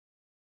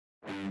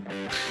Hello,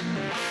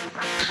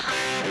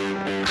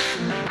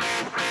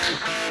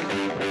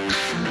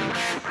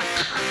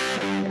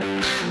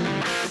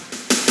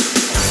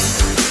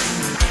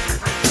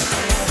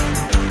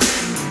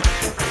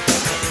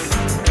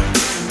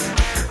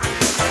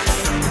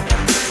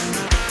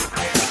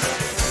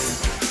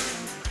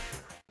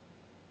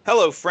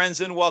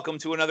 friends, and welcome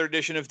to another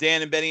edition of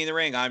Dan and Benny in the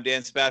Ring. I'm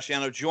Dan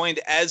Sebastiano, joined,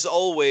 as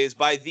always,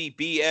 by the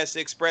BS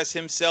Express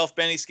himself,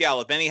 Benny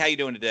Scala. Benny, how you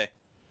doing today?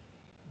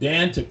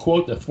 Dan, to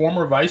quote the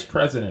former Vice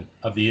President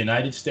of the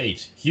United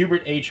States,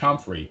 Hubert H.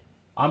 Humphrey,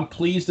 I'm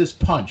pleased as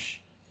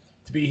punch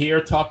to be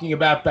here talking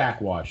about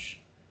backwash.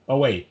 Oh,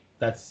 wait,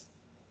 that's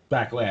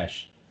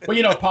backlash.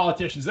 Well,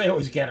 politicians, they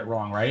always get it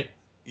wrong, right?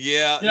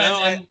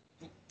 Yeah.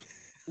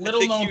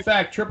 Little-known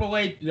fact, Triple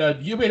H,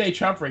 Hubert H.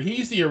 Humphrey,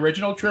 he's the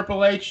original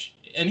Triple H,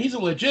 and he's a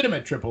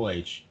legitimate Triple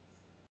H.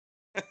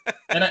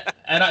 and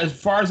as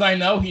far as I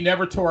know, he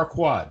never tore a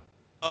quad.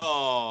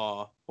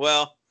 Oh,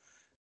 well,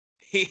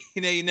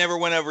 he never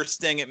went over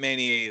Sting at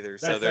Mania either.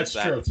 So that's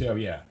true too.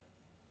 Yeah.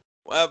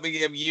 Well,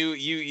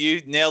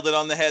 you nailed it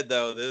on the head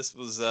though. This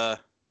was I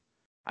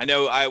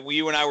know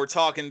you and I were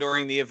talking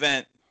during the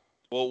event.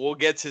 Well, we'll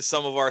get to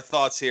some of our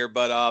thoughts here,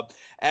 but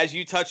as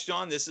you touched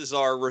on, this is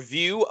our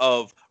review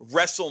of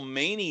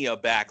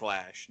WrestleMania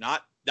Backlash.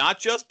 Not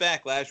just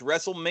Backlash,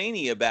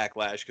 WrestleMania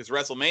Backlash, because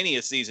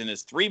WrestleMania season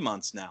is 3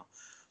 months now.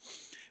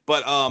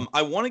 But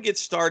I want to get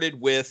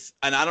started with,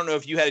 and I don't know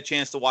if you had a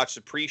chance to watch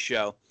the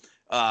pre-show.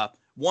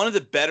 One of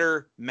the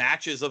better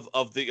matches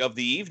of the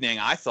evening,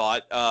 I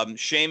thought.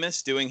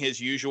 Sheamus doing his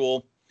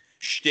usual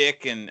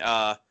shtick, and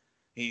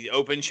he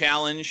opened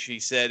challenge. He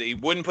said he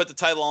wouldn't put the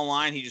title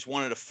online. He just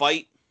wanted to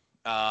fight.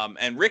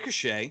 And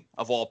Ricochet,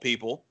 of all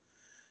people,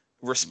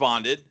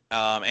 responded,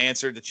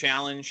 answered the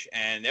challenge,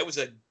 and it was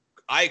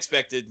I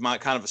expected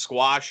kind of a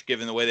squash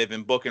given the way they've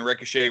been booking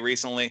Ricochet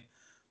recently,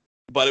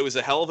 but it was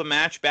a hell of a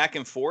match back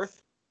and forth.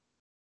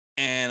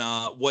 And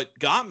what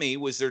got me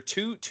was there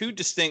two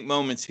distinct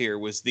moments here.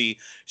 Was the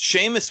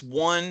Sheamus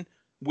won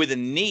with a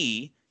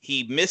knee.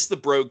 He missed the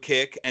brogue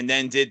kick and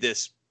then did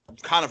this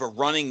kind of a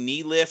running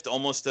knee lift,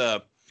 almost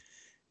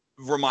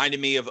reminded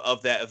me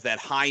of that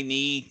high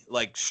knee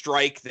like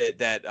strike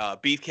that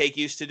Beefcake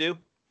used to do.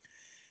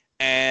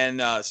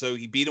 And so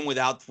he beat him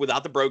without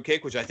the brogue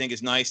kick, which I think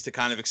is nice to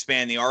kind of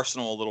expand the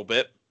arsenal a little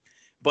bit.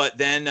 But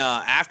then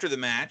after the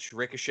match,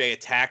 Ricochet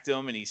attacked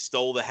him, and he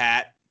stole the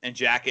hat and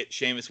jacket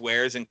Sheamus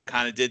wears and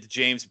kind of did the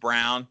James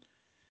Brown.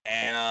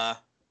 And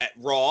at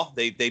Raw,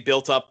 they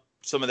built up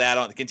some of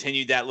that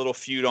continued that little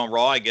feud on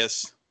Raw. I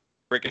guess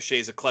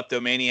Ricochet's a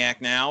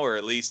kleptomaniac now, or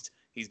at least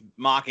he's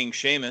mocking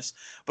Sheamus.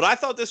 But I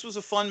thought this was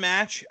a fun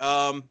match.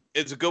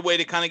 It's a good way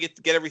to kind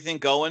of get everything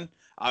going.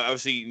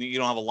 Obviously, you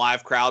don't have a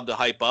live crowd to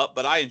hype up,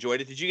 but I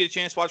enjoyed it. Did you get a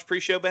chance to watch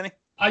pre-show, Benny?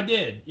 I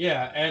did,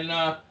 yeah.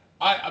 And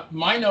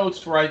my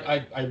notes were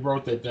I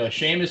wrote that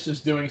Sheamus is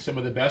doing some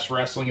of the best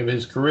wrestling of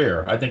his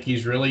career. I think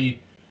he's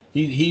really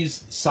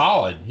he's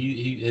solid.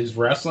 His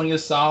wrestling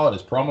is solid.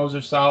 His promos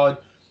are solid.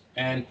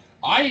 And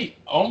I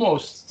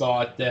almost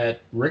thought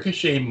that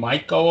Ricochet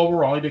might go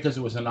over only because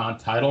it was a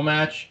non-title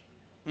match.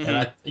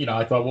 Mm-hmm. And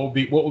I thought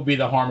what would be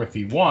the harm if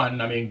he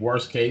won? I mean,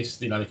 worst case,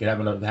 they could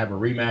have a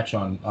rematch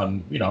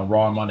on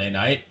Raw on Monday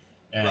night,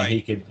 and right.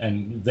 He could,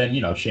 and then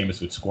Sheamus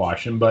would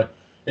squash him, but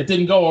it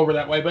didn't go over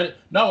that way. But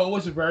no, it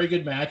was a very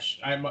good match.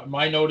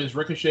 My note is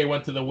Ricochet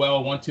went to the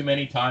well one too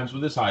many times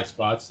with his high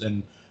spots,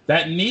 and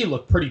that knee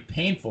looked pretty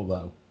painful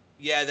though.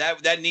 Yeah,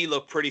 that knee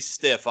looked pretty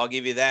stiff. I'll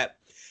give you that.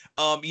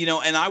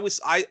 And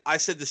I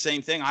said the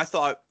same thing. I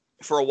thought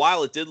for a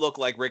while it did look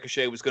like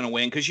Ricochet was going to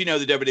win because the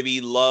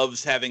WWE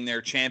loves having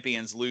their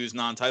champions lose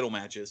non-title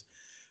matches.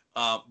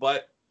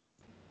 But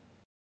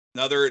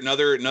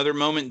another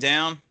moment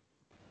down,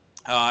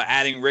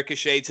 adding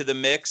Ricochet to the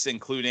mix,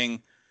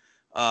 including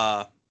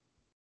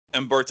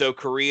Humberto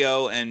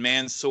Carrillo and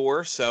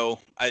Mansoor. So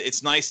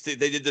it's nice they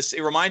did this.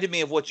 It reminded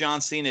me of what John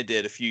Cena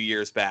did a few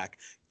years back.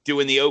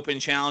 Doing the open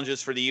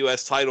challenges for the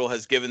U.S. title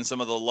has given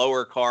some of the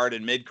lower card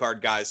and mid card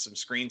guys some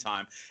screen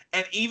time,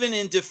 and even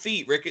in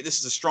defeat, this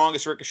is the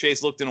strongest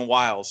Ricochet's looked in a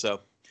while. So,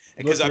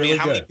 because really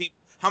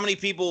how many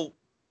people,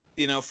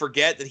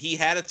 forget that he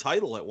had a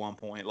title at one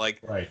point?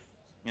 Like, right.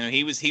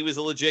 He was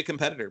a legit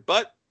competitor.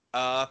 But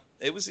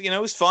it was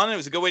it was fun. It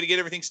was a good way to get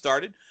everything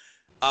started.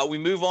 We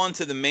move on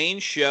to the main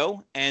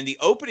show, and the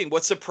opening.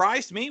 What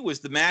surprised me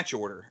was the match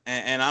order,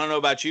 and I don't know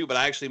about you, but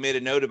I actually made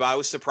a note about. I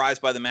was surprised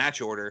by the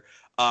match order.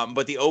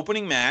 But the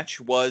opening match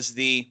was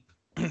the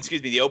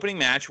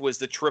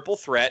triple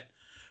threat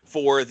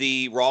for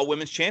the Raw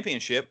Women's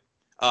Championship.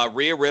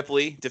 Rhea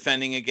Ripley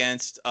defending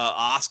against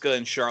Asuka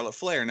and Charlotte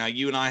Flair. Now,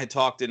 you and I had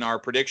talked in our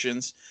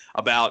predictions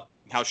about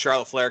how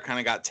Charlotte Flair kind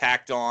of got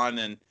tacked on,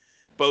 and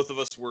both of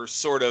us were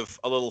sort of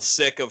a little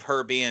sick of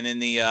her being in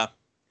the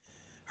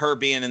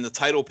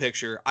title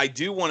picture. I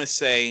do want to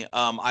say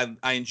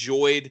I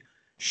enjoyed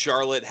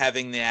Charlotte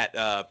having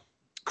that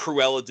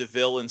Cruella de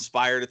Vil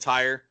inspired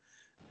attire.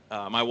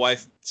 My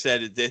wife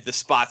said the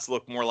spots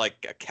look more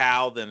like a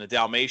cow than a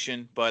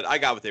Dalmatian, but I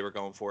got what they were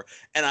going for.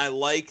 And I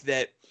like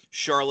that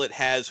Charlotte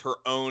has her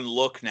own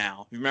look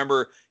now.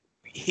 Remember,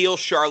 heel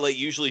Charlotte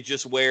usually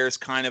just wears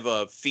kind of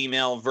a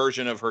female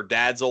version of her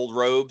dad's old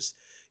robes.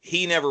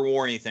 He never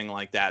wore anything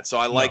like that. So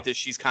I like that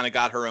she's kind of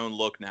got her own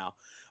look now.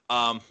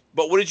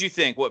 But what did you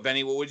think?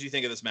 Benny, what did you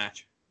think of this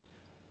match?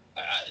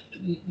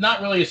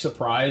 Not really a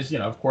surprise,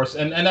 of course.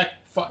 And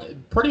that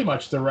pretty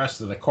much the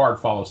rest of the card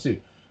follows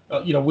suit.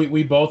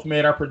 We both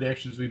made our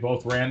predictions. We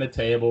both ran the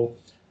table.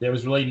 There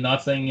was really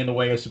nothing in the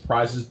way of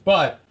surprises.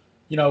 But,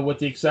 with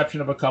the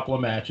exception of a couple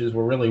of matches,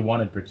 or really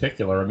one in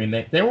particular, I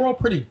mean, they were all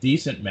pretty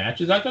decent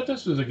matches. I thought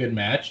this was a good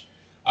match.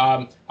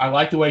 I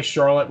like the way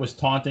Charlotte was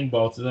taunting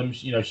both of them.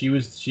 She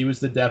was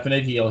the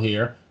definite heel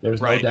here. There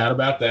was no doubt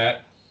about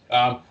that.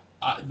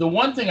 The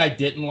one thing I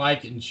didn't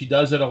like, and she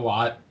does it a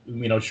lot,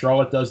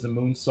 Charlotte does the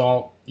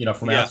moonsault,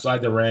 from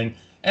outside the ring,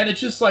 and it's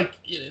just like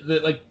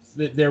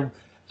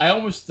I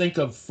almost think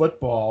of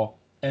football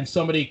and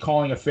somebody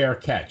calling a fair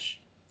catch.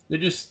 They're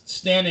just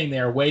standing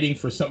there waiting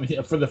for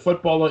somebody for the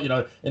football,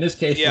 in this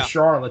case for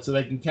Charlotte, so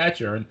they can catch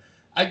her. And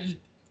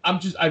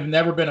I've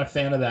never been a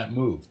fan of that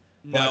move.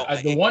 No,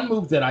 but the one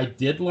move that I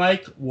did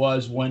like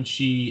was when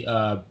she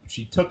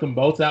took them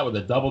both out with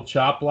a double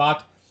chop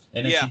block,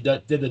 and then she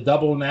did the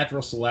double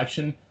natural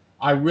selection.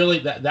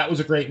 That was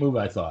a great move,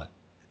 I thought.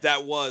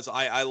 That was.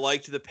 I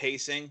liked the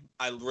pacing.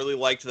 I really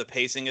liked the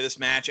pacing of this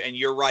match. And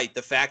you're right.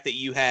 The fact that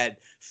you had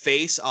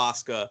face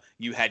Asuka,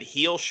 you had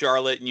heel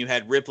Charlotte, and you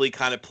had Ripley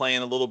kind of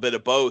playing a little bit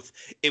of both.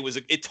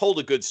 It told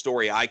a good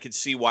story. I could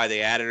see why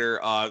they added her.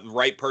 The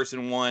right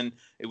person won.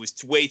 It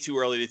was way too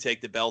early to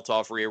take the belt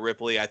off Rhea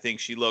Ripley. I think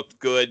she looked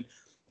good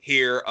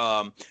here.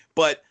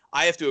 But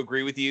I have to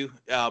agree with you.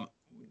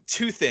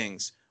 Two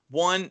things.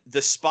 One,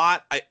 the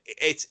spot,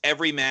 it's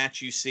every match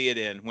you see it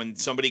in when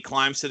somebody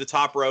climbs to the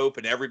top rope,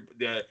 and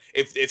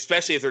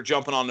especially if they're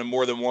jumping on to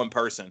more than one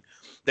person,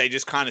 they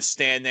just kind of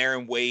stand there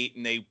and wait,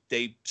 and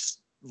they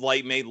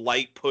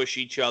light push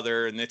each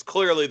other, and it's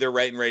clearly they're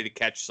ready to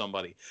catch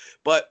somebody.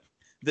 But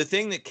the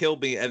thing that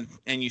killed me,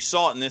 and you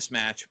saw it in this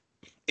match,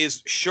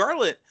 is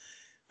Charlotte,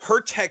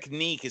 her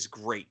technique is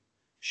great.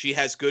 She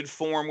has good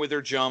form with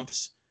her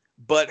jumps.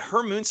 But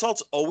her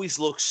moonsaults always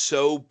look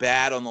so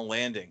bad on the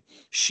landing.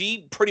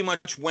 She pretty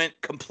much went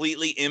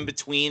completely in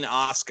between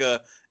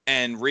Asuka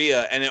and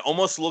Rhea, and it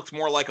almost looked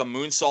more like a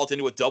moonsault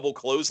into a double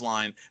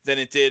clothesline than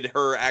it did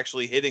her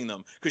actually hitting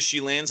them, because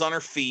she lands on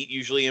her feet,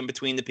 usually in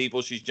between the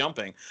people she's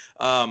jumping.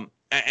 And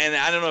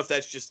I don't know if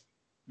that's just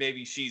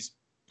maybe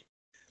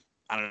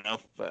I don't know.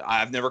 But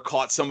I've never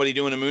caught somebody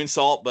doing a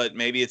moonsault, but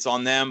maybe it's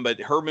on them. But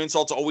her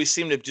moonsaults always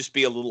seem to just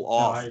be a little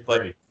off. No, I agree.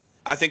 But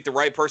I think the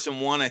right person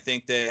won. I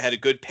think they had a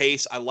good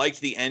pace. I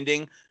liked the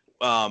ending.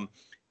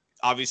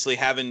 Obviously,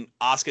 having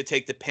Asuka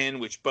take the pin,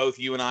 which both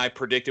you and I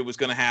predicted was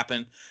going to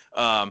happen,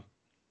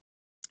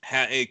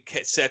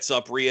 it sets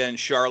up Rhea and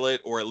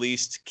Charlotte, or at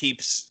least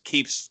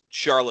keeps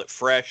Charlotte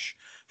fresh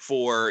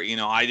for,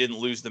 I didn't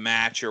lose the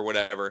match or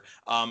whatever.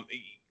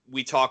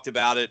 We talked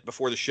about it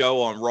before the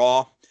show on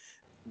Raw.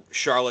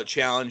 Charlotte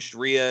challenged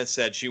Rhea,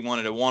 said she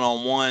wanted a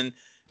one-on-one.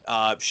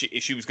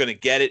 She was going to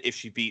get it if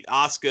she beat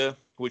Asuka,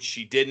 which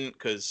she didn't,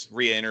 because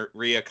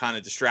Rhea kind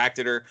of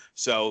distracted her.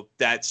 So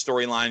that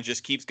storyline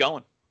just keeps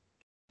going.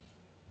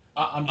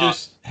 I'm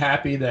just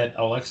happy that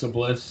Alexa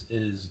Bliss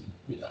is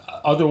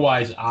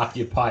otherwise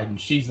occupied and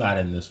she's not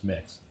in this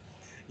mix.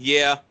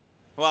 Yeah.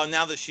 Well,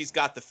 now that she's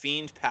got the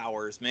Fiend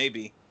powers,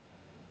 maybe.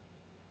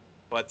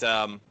 But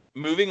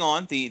moving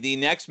on, the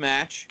next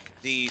match,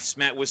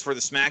 was for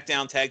the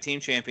SmackDown Tag Team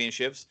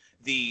Championships.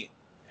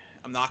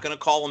 I'm not going to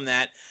call them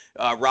that.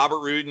 Robert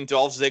Roode and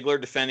Dolph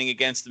Ziggler defending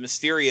against the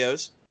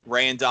Mysterios,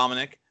 Rey and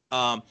Dominic.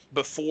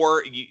 Before,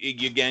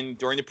 again,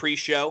 during the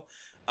pre-show,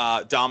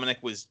 Dominic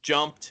was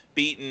jumped,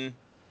 beaten.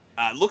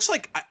 Looks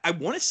like, I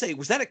want to say,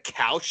 was that a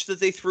couch that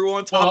they threw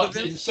on top of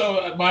him?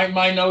 So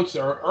my notes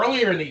are,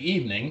 earlier in the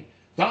evening,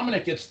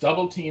 Dominic gets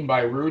double-teamed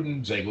by Roode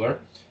and Ziggler,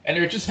 and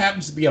there just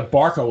happens to be a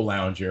Barco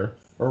lounger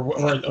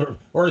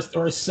or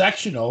a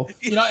sectional,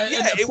 and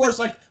of course,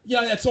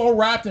 it's all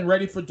wrapped and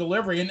ready for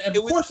delivery, and of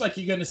course,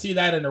 you're going to see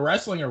that in the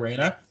wrestling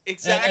arena.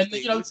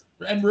 Exactly.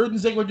 And Roode and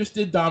Ziggler just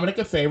did Dominic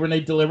a favor, and they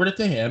delivered it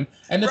to him.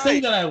 And the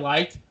thing that I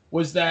liked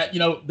was that,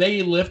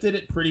 they lifted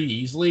it pretty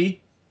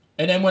easily,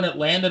 and then when it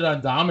landed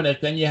on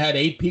Dominic, then you had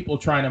 8 people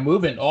trying to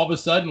move it, and all of a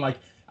sudden,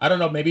 I don't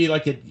know, maybe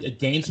it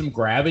gained some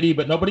gravity,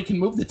 but nobody can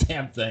move the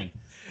damn thing.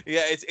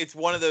 Yeah, it's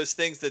one of those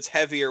things that's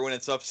heavier when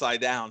it's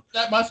upside down.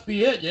 That must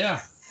be it,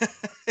 yeah.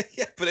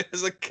 Yeah, but it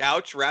was a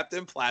couch wrapped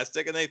in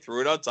plastic, and they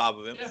threw it on top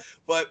of him. Yeah.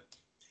 But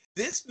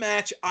this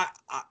match,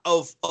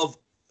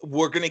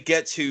 we're gonna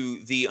get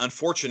to the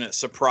unfortunate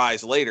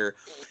surprise later,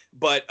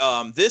 but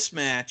this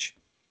match,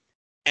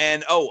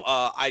 and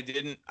I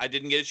didn't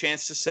get a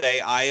chance to say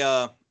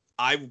I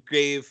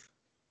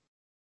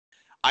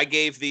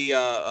gave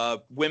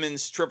the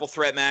women's triple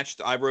threat match,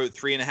 I wrote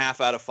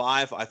 3.5 out of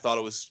 5. I thought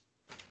it was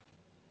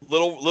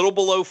little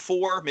below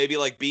 4, maybe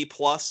like B+.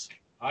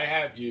 I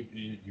have you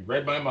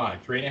read my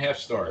mind. 3.5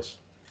 stars.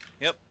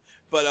 Yep.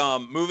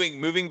 But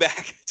moving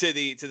back to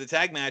the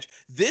tag match,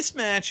 this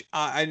match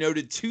I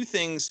noted 2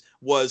 things.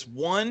 Was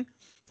one,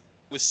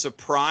 was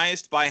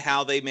surprised by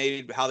how they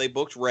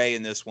booked Ray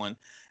in this one.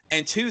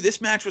 And two,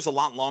 this match was a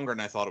lot longer than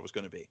I thought it was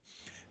going to be,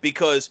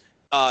 because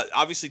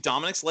obviously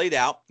Dominic's laid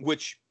out,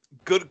 which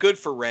good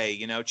for Ray.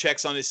 You know,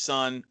 checks on his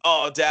son.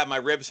 Oh, Dad, my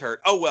ribs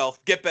hurt. Oh well,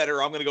 get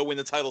better. I'm going to go win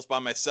the titles by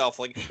myself.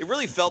 Like, it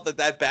really felt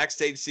that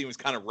backstage scene was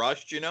kind of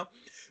rushed, you know.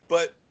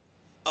 But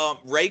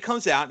Ray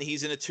comes out and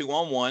he's in a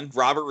 2-on-1.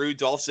 Robert Roode,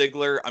 Dolph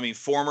Ziggler. I mean,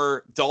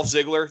 former Dolph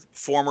Ziggler,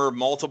 former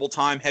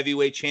multiple-time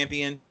heavyweight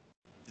champion.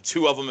 The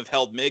two of them have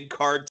held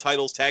mid-card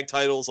titles, tag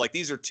titles. Like,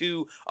 these are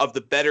two of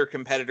the better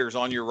competitors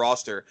on your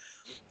roster.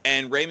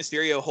 And Rey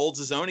Mysterio holds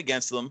his own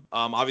against them.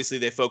 Obviously,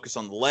 they focus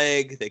on the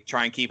leg. They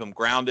try and keep him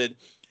grounded.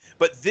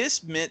 But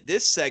this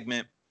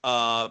segment,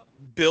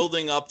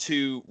 building up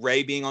to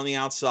Ray being on the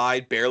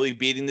outside, barely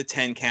beating the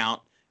 10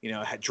 count, you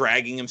know,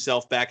 dragging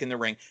himself back in the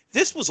ring.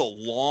 This was a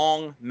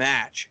long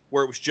match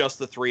where it was just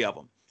the three of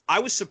them. I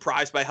was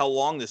surprised by how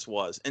long this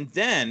was. And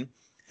then,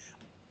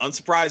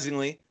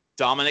 unsurprisingly,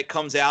 Dominic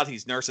comes out.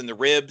 He's nursing the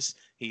ribs.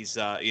 He's,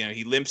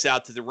 he limps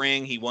out to the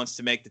ring. He wants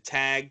to make the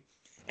tag.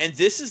 And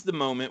this is the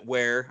moment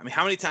where, I mean,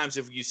 how many times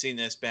have you seen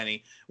this,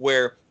 Benny,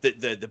 where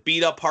the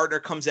beat-up partner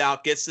comes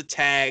out, gets the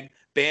tag,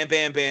 bam,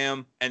 bam,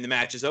 bam, and the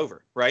match is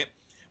over, right?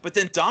 But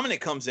then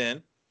Dominic comes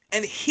in,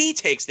 and he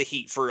takes the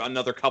heat for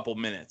another couple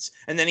minutes.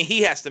 And then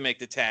he has to make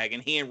the tag,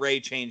 and he and Ray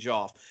change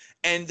off.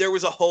 And there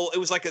was it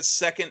was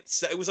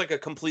like a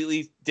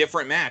completely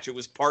different match. It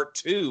was part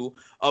two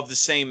of the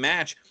same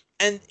match.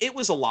 And it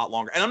was a lot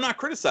longer. And I'm not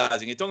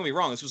criticizing it. Don't get me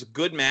wrong. This was a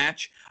good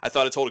match. I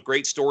thought it told a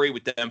great story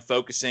with them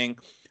focusing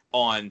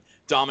on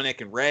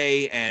Dominic and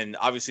Ray, and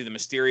obviously the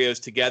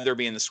Mysterios together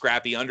being the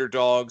scrappy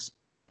underdogs.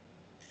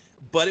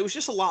 But it was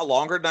just a lot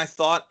longer than I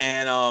thought.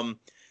 And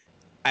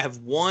I have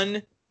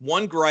one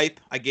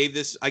gripe. I gave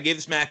this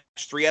match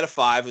 3 out of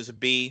 5. It was a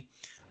B.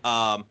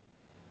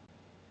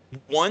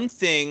 One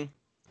thing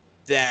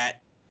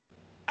that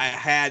I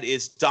had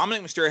is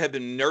Dominic Mysterio had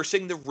been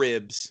nursing the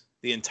ribs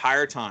the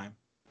entire time.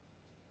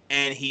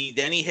 And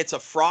he hits a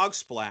frog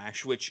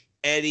splash, which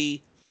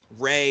Eddie,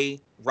 Ray,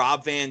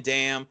 Rob Van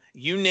Dam,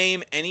 you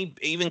name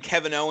even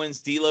Kevin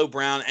Owens, D'Lo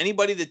Brown,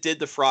 anybody that did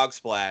the frog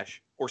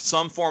splash or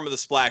some form of the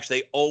splash,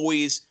 they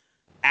always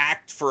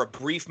act for a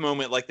brief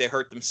moment like they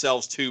hurt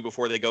themselves too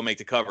before they go make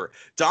the cover.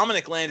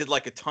 Dominic landed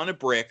like a ton of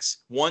bricks,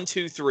 1,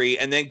 2, 3,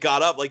 and then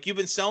got up like you've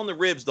been selling the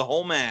ribs the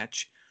whole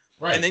match.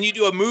 Right. And then you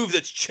do a move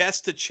that's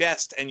chest to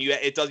chest, and you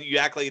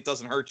act like it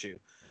doesn't hurt you.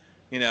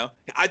 You know,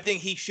 I think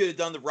he should have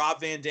done the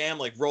Rob Van Dam,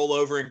 like roll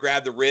over and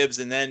grab the ribs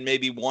and then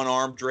maybe one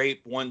arm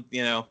drape,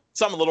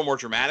 something a little more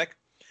dramatic.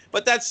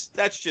 But that's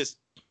just,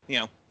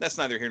 that's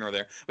neither here nor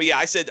there. But yeah,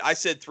 I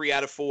said 3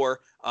 out of 4,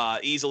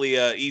 easily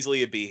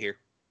a B here.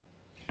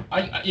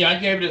 I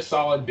gave it a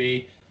solid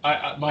B.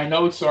 My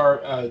notes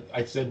are,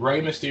 I said Rey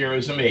Mysterio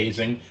is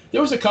amazing. There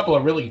was a couple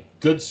of really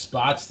good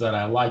spots that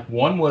I liked.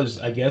 One was,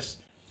 I guess,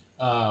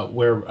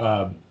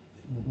 where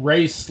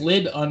Ray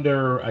slid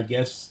under, I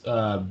guess,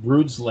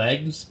 Rude's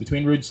legs,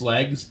 between Rude's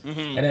legs, mm-hmm.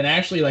 and then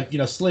actually,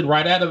 slid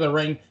right out of the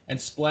ring and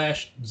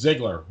splashed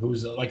Ziggler, who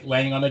was,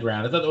 laying on the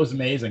ground. I thought that was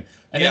amazing.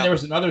 And then there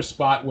was another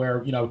spot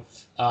where,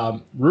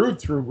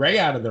 Rude threw Ray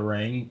out of the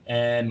ring,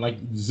 and,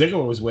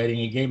 Ziggler was waiting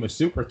and gave him a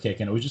super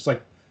kick, and it was just,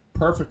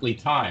 perfectly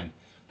timed.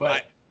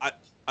 But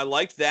I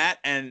liked that,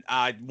 and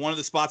one of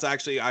the spots, I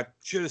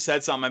should have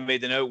said something, I made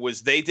the note,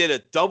 was they did a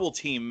double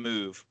team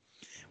move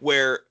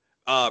where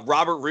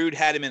Robert Roode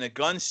had him in a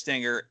gun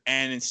stinger,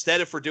 and instead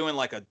of doing a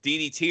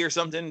DDT or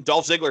something,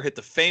 Dolph Ziggler hit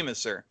the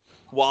Famouser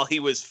while he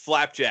was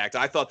flapjacked.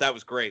 I thought that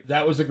was great.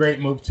 That was a great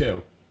move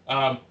too.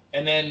 And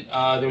then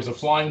there was a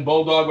flying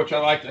bulldog, which I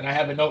liked, and I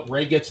have a note.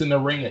 Ray gets in the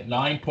ring at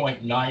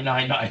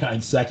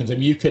 9.9999 seconds. I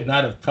mean, you could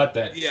not have cut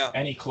that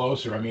any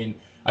closer. I mean,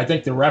 I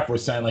think the ref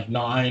was saying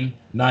 9,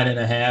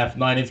 9.5,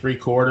 9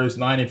 3/4,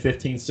 9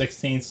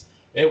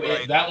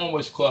 15/16. That one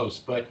was close,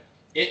 but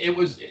it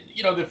was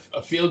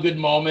a feel good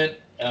moment.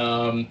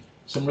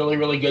 Some really,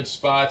 really good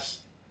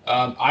spots.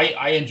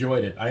 I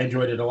enjoyed it. I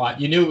enjoyed it a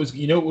lot. You knew it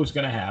was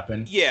going to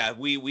happen. Yeah,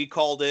 we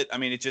called it. I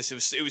mean, it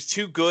was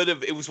too good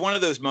it was one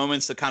of those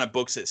moments that kind of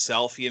books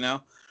itself,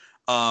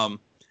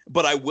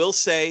 But I will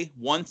say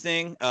one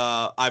thing.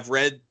 I've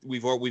read.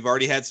 We've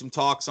already had some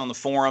talks on the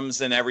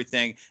forums and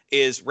everything.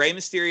 Is Rey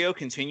Mysterio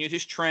continued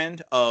his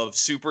trend of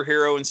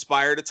superhero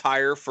inspired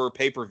attire for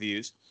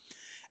pay-per-views,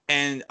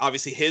 and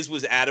obviously his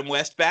was Adam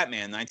West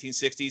Batman,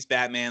 1960s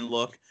Batman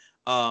look.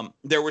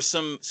 There were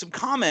some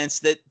comments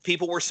that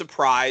people were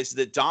surprised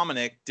that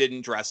Dominic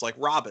didn't dress like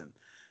Robin,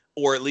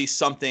 or at least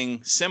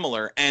something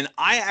similar. And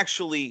I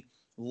actually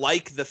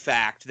like the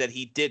fact that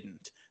he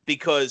didn't,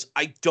 because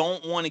I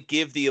don't want to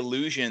give the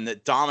illusion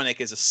that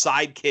Dominic is a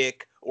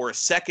sidekick or a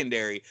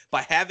secondary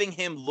by having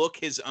him look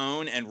his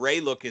own and Ray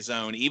look his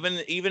own,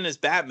 even as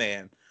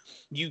Batman.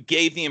 You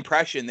gave the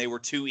impression they were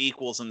two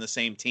equals in the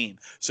same team.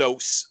 So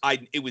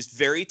it was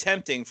very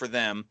tempting for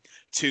them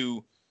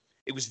to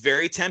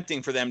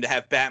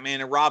have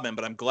Batman and Robin,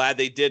 but I'm glad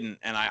they didn't,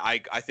 and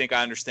I think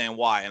I understand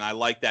why, and I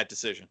like that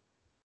decision.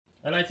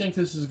 And I think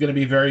this is going to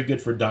be very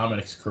good for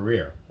Dominic's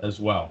career as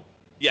well.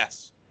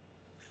 Yes.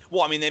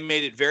 Well, I mean, they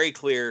made it very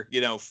clear,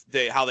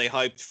 how they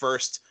hyped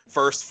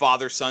first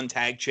father-son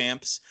tag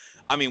champs.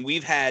 I mean,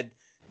 we've had,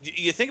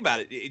 you think about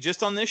it,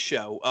 just on this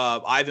show,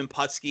 Ivan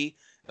Putski,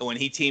 when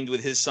he teamed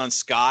with his son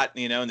Scott,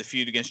 in the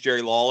feud against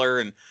Jerry Lawler,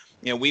 and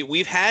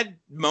we've had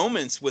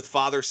moments with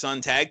father-son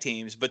tag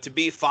teams, but to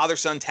be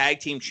father-son tag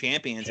team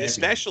champions,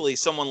 especially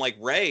someone like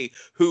Ray,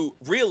 who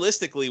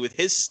realistically with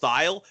his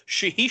style,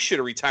 he should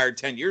have retired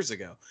 10 years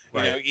ago.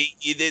 Right.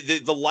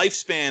 The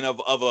lifespan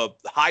of a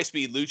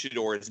high-speed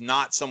luchador is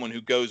not someone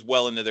who goes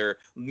well into their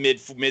mid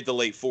to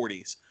late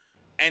 40s.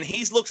 And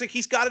looks like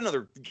he's got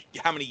another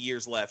how many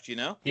years left,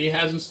 He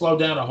hasn't slowed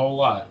down a whole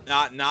lot.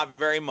 Not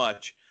very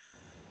much.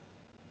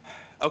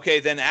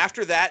 Okay, then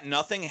after that,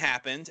 nothing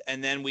happened,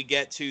 and then we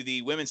get to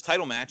the women's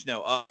title match.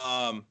 No,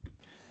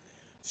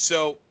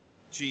 so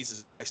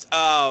Jesus Christ.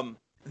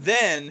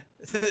 Then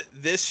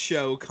this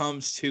show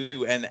comes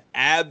to an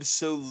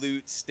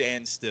absolute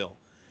standstill.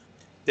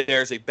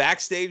 There's a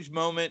backstage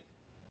moment.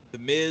 The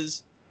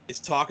Miz is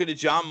talking to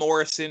John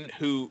Morrison,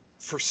 who,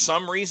 for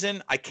some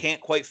reason, I can't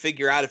quite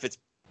figure out if it's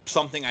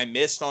something I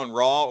missed on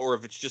Raw or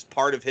if it's just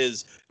part of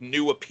his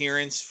new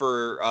appearance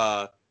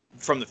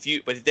from the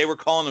feud, but they were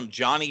calling him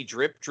Johnny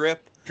Drip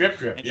Drip. Drip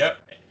Drip, and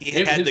yep.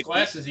 His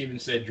glasses even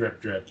said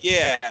Drip Drip.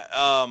 Yeah,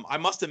 I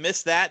must have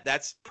missed that.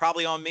 That's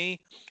probably on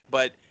me.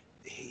 But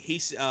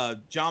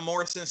John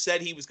Morrison said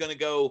he was going to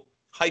go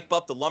hype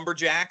up the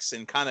Lumberjacks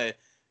and kind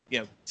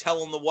of, tell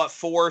them the what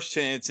for,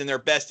 and it's in their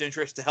best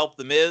interest to help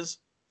the Miz.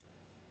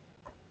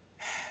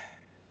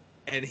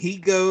 And he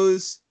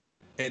goes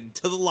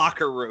into the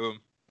locker room.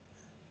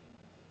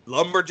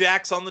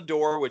 Lumberjacks on the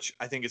door, which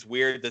I think is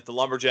weird that the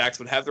Lumberjacks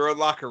would have their own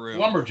locker room.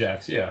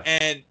 Lumberjacks, yeah.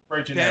 And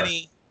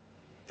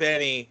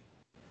Benny,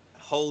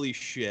 holy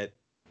shit.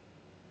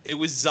 It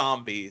was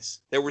zombies.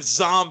 There were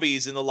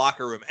zombies in the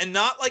locker room. And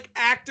not like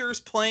actors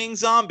playing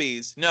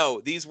zombies. No,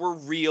 these were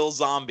real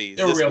zombies.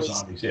 They were real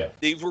zombies, yeah.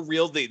 These were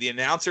real. The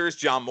announcers,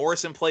 John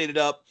Morrison, played it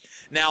up.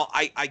 Now,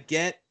 I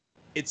get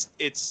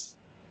it's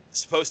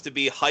supposed to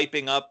be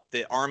hyping up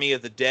the Army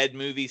of the Dead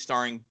movie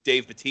starring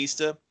Dave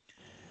Bautista.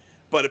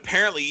 But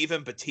apparently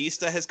even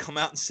Batista has come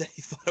out and said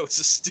he thought it was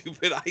a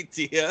stupid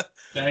idea.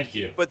 Thank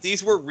you. But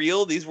these were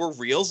real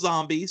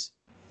zombies.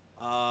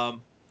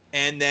 And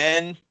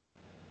then,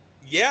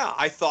 yeah,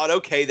 I thought,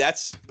 okay,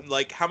 that's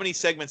like, how many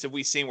segments have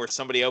we seen where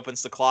somebody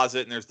opens the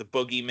closet and there's the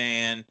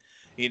boogeyman,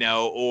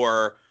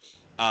 or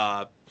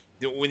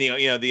when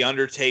the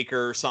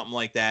Undertaker or something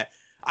like that.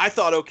 I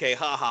thought, okay,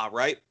 haha,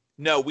 right?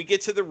 No, we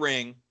get to the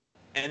ring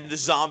and the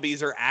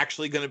zombies are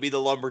actually going to be the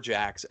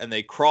Lumberjacks, and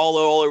they crawl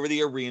all over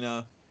the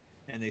arena.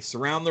 And they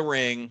surround the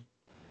ring,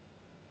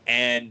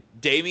 and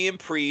Damian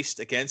Priest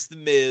against The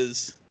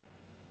Miz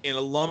in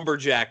a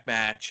lumberjack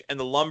match, and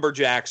the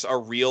Lumberjacks are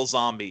real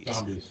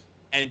zombies.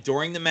 And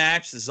during the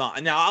match,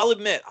 now I'll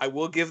admit, I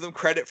will give them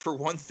credit for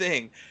one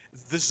thing.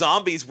 The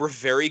zombies were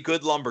very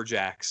good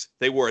lumberjacks.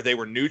 They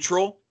were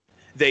neutral.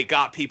 They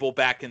got people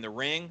back in the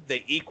ring.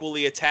 They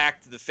equally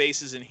attacked the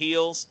faces and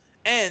heels,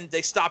 and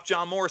they stopped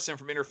John Morrison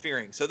from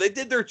interfering. So they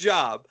did their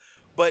job.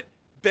 But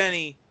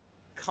Benny,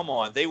 come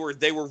on, they were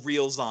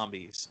real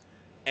zombies.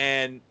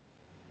 And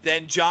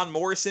then John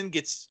Morrison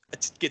gets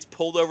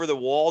pulled over the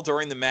wall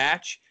during the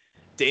match.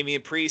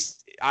 Damian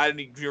Priest, I don't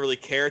even really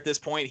care at this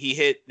point. He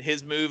hit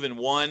his move and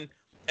won.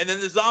 And then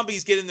the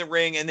zombies get in the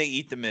ring and they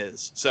eat the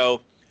Miz.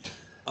 So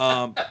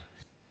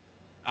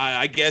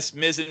I guess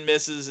Miz and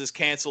Mrs. is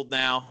canceled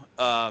now.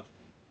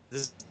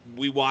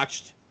 We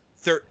watched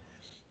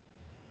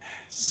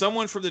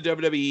someone from the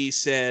WWE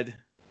said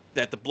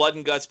that the Blood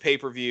and Guts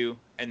pay-per-view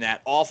and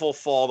that awful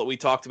fall that we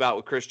talked about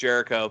with Chris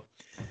Jericho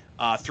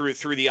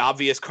through the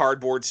obvious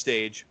cardboard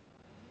stage,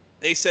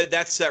 they said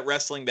that set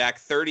wrestling back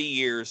 30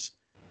 years,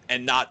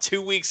 and not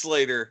 2 weeks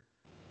later,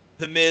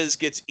 The Miz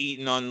gets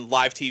eaten on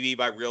live TV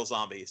by real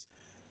zombies.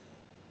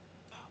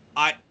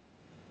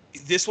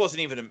 This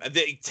wasn't even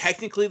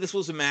technically this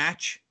was a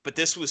match, but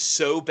this was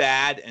so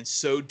bad and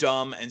so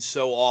dumb and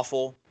so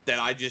awful that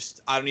I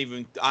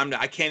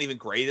can't even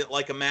grade it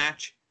like a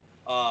match.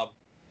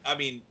 I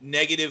mean,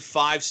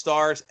 -5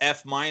 stars,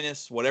 F-,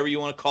 whatever you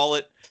want to call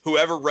it.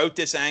 Whoever wrote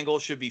this angle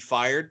should be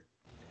fired.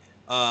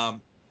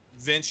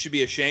 Vince should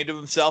be ashamed of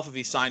himself if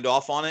he signed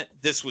off on it.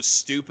 This was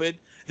stupid.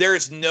 There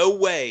is no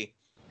way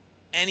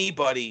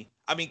anybody.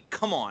 I mean,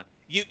 come on.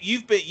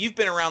 You've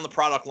been around the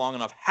product long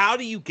enough. How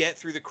do you get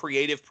through the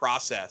creative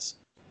process?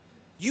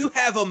 You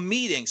have a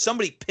meeting.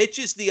 Somebody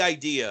pitches the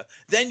idea.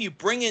 Then you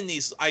bring in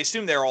these. I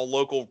assume they're all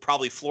local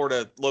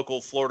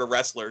Florida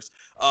wrestlers.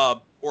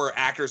 Or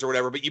actors or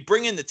whatever, but you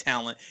bring in the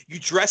talent, you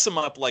dress them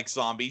up like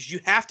zombies, you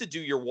have to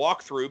do your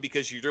walkthrough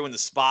because you're doing the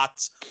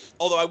spots.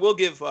 Although I will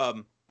give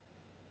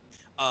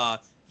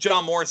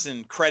John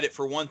Morrison credit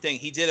for one thing.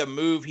 He did a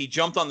move, he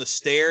jumped on the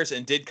stairs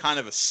and did kind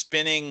of a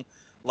spinning,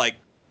 like,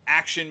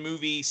 action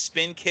movie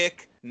spin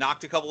kick,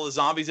 knocked a couple of the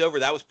zombies over.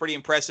 That was pretty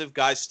impressive.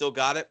 Guys still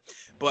got it.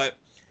 But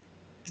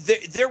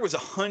there was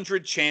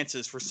 100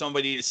 chances for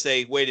somebody to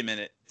say, wait a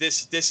minute,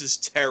 this is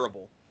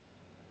terrible.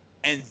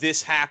 And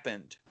this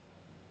happened.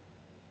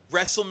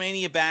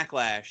 WrestleMania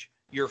Backlash,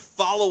 your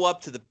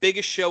follow-up to the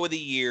biggest show of the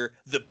year,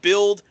 the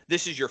build.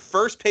 This is your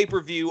first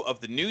pay-per-view of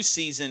the new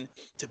season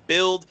to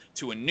build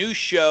to a new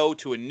show,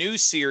 to a new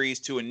series,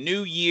 to a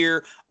new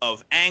year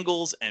of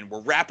angles, and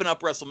we're wrapping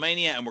up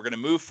WrestleMania, and we're going to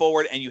move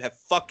forward, and you have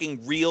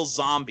fucking real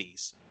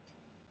zombies.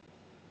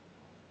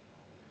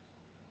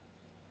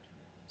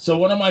 So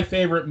one of my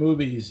favorite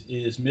movies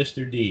is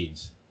Mr.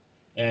 Deeds.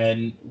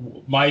 And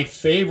my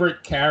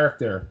favorite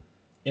character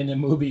in the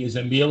movie is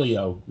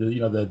Emilio,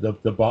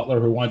 the butler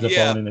who winds up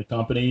owning the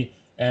company.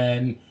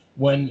 And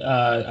when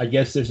I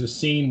guess there's a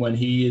scene when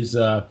he is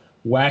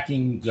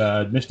whacking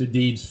Mr.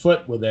 Deeds'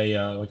 foot with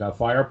a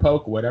fire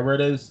poke, whatever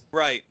it is.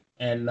 Right.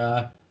 And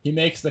he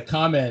makes the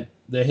comment,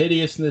 "The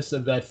hideousness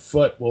of that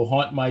foot will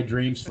haunt my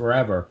dreams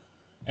forever."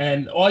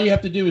 And all you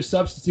have to do is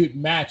substitute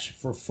match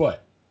for foot.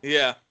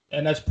 Yeah.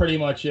 And that's pretty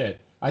much it.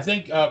 I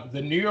think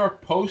the New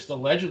York Post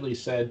allegedly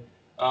said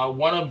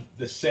one of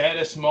the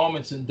saddest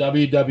moments in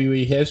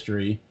WWE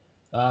history.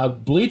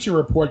 Bleacher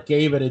Report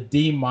gave it a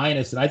D-,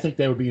 and I think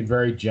they were being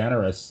very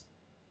generous.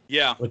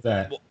 Yeah. With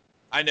that. Well,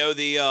 I know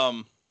the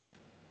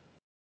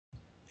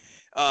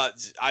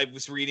I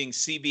was reading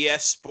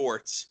CBS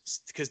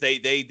Sports because they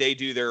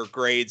do their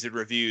grades and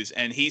reviews,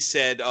 and he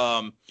said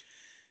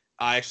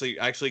I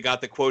actually got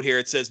the quote here.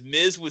 It says,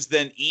 Miz was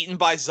then eaten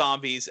by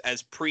zombies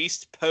as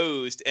Priest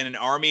posed and an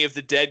Army of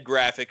the Dead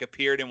graphic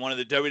appeared in one of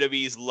the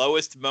WWE's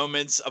lowest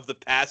moments of the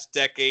past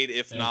decade,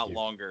 if not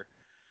longer.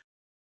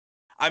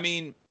 I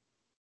mean,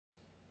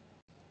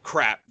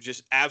 crap,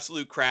 just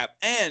absolute crap.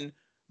 And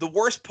the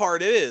worst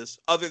part is,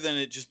 other than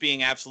it just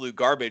being absolute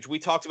garbage, we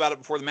talked about it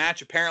before the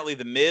match. Apparently,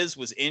 The Miz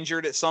was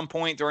injured at some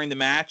point during the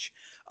match.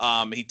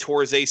 He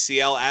tore his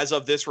ACL. As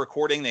of this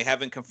recording, they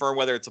haven't confirmed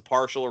whether it's a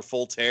partial or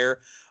full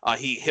tear.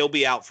 He'll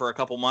be out for a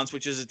couple months,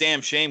 which is a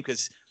damn shame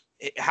because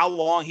how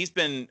long he's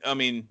been, I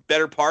mean,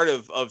 better part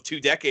of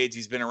 2 decades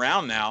he's been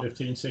around now.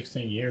 15,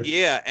 16 years.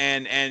 Yeah,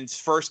 and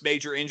first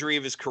major injury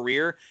of his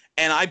career.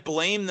 And I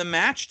blame the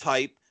match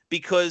type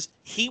because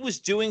he was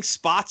doing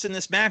spots in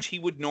this match he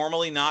would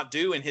normally not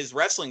do in his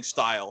wrestling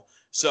style.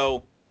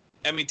 So,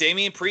 I mean,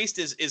 Damian Priest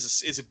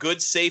is a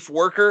good, safe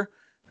worker.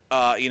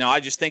 I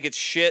just think it's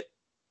shit.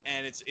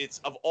 And it's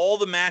of all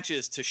the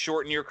matches to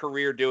shorten your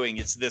career doing,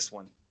 it's this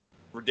one.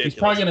 Ridiculous. He's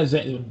probably going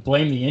to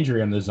blame the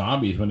injury on the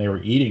zombies when they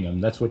were eating him.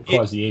 That's what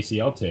caused the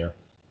ACL tear.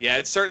 Yeah,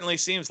 it certainly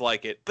seems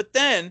like it. But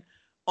then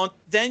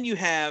you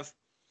have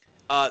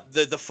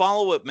the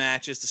follow-up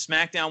match is the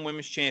SmackDown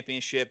Women's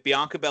Championship,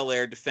 Bianca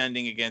Belair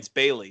defending against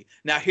Bayley.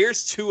 Now,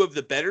 here's 2 of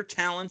the better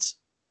talents,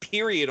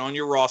 period, on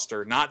your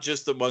roster, not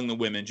just among the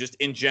women, just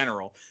in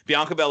general.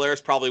 Bianca Belair is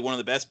probably one of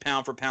the best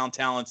pound-for-pound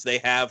talents they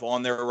have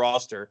on their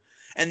roster.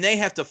 And they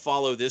have to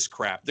follow this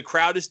crap. The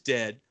crowd is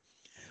dead.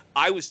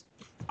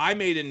 I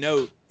made a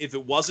note. If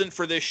it wasn't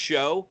for this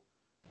show,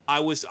 I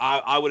would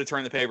have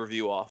turned the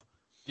pay-per-view off.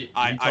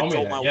 I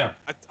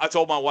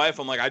told my wife,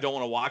 I'm like, I don't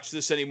want to watch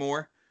this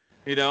anymore.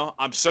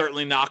 I'm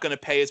certainly not going to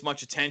pay as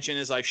much attention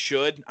as I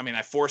should. I mean,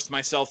 I forced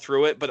myself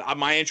through it, but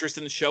my interest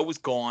in the show was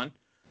gone.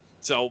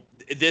 So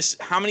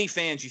how many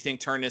fans you think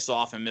turned this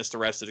off and missed the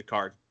rest of the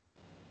card?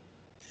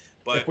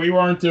 But if we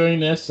weren't doing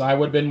this, I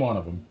would have been one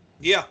of them.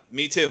 Yeah,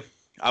 me too.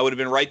 I would have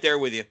been right there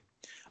with you.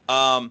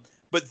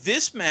 But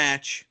this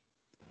match,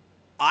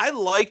 I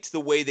liked the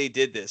way they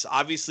did this.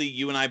 Obviously,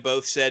 you and I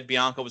both said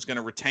Bianca was going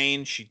to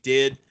retain. She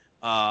did.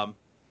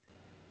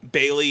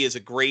 Bayley is a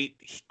great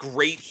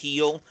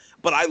heel.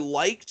 But I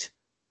liked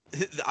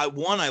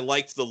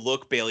the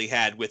look Bayley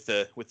had with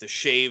the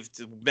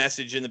shaved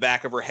message in the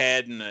back of her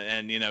head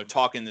and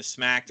talking the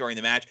smack during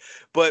the match.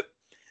 But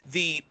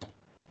the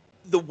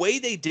way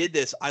they did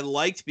this, I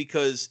liked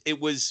because it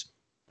was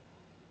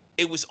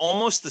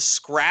almost the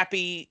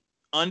scrappy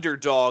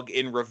underdog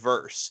in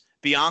reverse.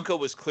 Bianca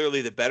was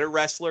clearly the better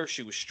wrestler.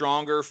 She was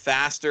stronger,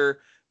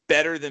 faster,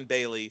 better than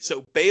Bayley.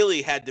 So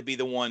Bayley had to be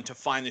the one to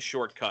find the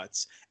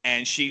shortcuts,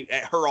 and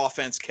her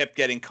offense kept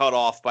getting cut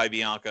off by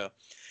Bianca.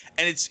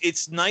 And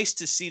it's nice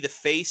to see the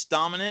face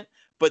dominant,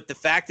 but the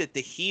fact that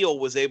the heel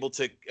was able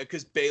to,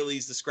 because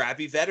Bayley's the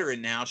scrappy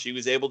veteran now, she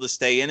was able to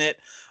stay in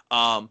it.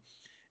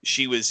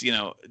 She was,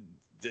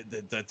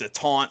 the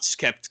taunts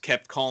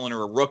kept calling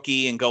her a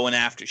rookie and going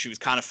after. She was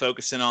kind of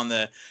focusing on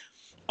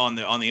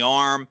the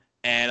arm,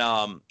 and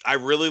I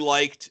really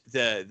liked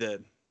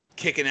the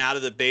kicking out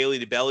of the Bayley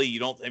to belly.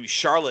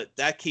 Charlotte,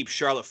 that keeps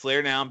Charlotte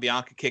Flair down.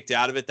 Bianca kicked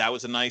out of it. That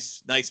was a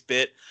nice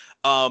bit.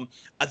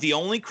 The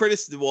only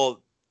criticism,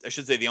 well, I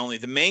should say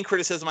the main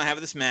criticism I have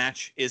of this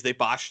match is they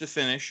botched the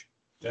finish.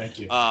 Thank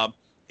you.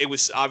 It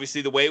was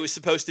obviously the way it was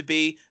supposed to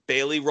be.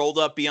 Bayley rolled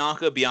up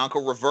Bianca. Bianca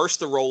reversed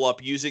the roll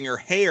up using her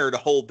hair to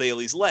hold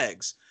Bayley's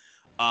legs.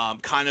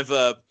 Kind of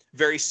a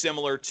very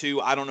similar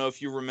to, I don't know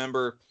if you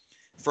remember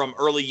from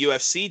early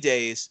UFC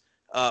days,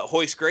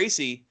 Hoist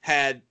Gracie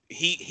had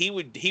he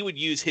would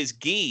use his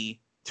gi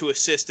to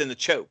assist in the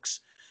chokes,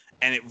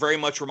 and it very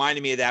much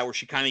reminded me of that, where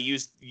she kind of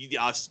used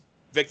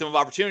victim of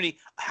opportunity.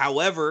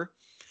 However,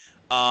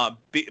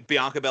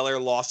 Bianca Belair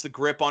lost the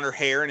grip on her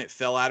hair and it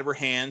fell out of her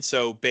hand,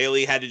 so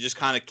Bayley had to just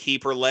kind of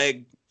keep her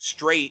leg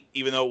straight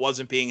even though it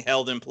wasn't being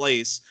held in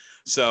place.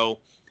 So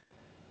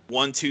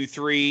 1, 2,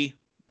 3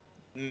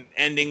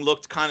 ending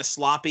looked kind of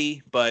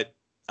sloppy, but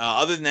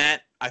other than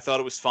that, I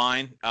thought it was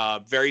fine.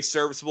 Very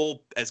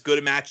serviceable, as good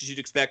a match as you'd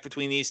expect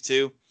between these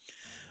two.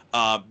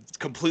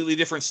 Completely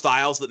different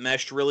styles that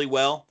meshed really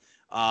well.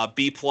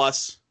 B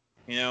plus,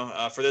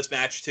 for this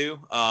match too.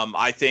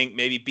 I think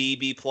maybe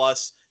B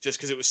plus, just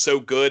because it was so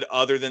good.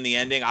 Other than the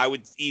ending, I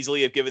would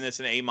easily have given this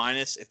an A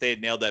minus if they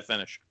had nailed that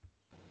finish.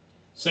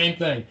 Same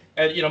thing.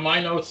 And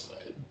my notes,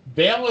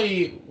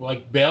 Bayley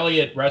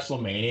at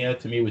WrestleMania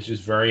to me was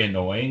just very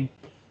annoying.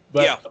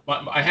 But yeah.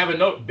 I have a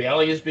note.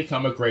 Bayley has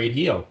become a great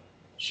heel.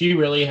 She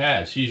really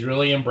has. She's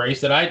really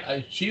embraced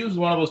it. She was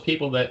one of those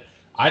people that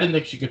I didn't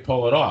think she could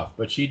pull it off,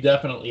 but she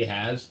definitely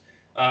has.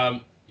 I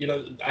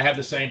have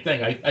the same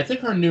thing. I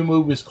think her new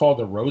move is called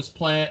the Rose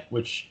Plant,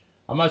 which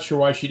I'm not sure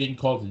why she didn't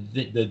call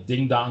it the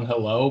Ding Dong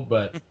Hello,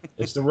 but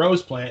it's the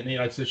Rose Plant.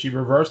 And so she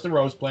reversed the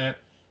Rose Plant,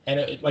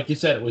 and like you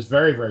said, it was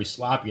very, very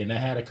sloppy, and they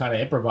had to kind of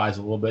improvise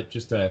a little bit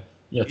just to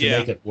make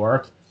it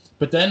work.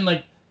 But then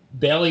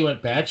Bayley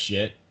went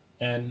batshit.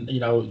 And,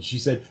 she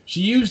said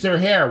she used her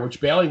hair, which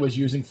Bayley was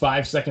using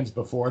 5 seconds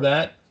before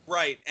that.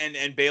 Right.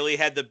 And Bayley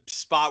had the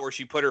spot where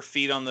she put her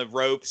feet on the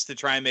ropes to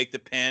try and make the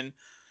pin.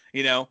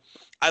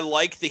 I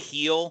like the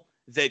heel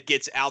that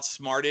gets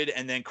outsmarted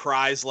and then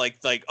cries like,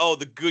 oh,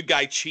 the good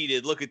guy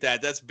cheated. Look at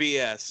that. That's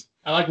BS.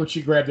 I like when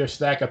she grabbed her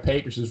stack of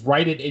papers and says,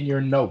 write it in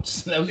your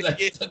notes.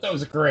 That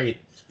was great.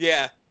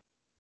 Yeah.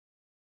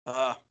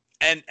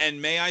 And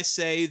may I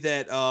say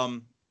that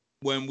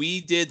when we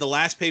did the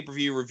last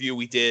pay-per-view review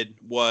we did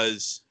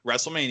was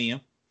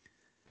WrestleMania,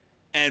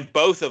 and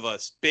both of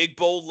us, big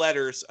bold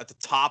letters at the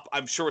top.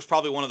 I'm sure it's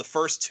probably one of the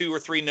first 2 or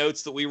 3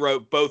 notes that we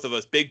wrote, both of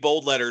us, big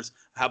bold letters.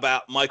 How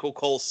about Michael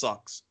Cole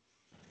sucks?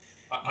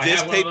 I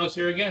have one of those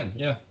here again.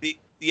 Yeah.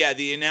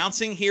 The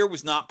announcing here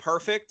was not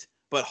perfect,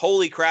 but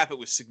holy crap, it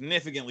was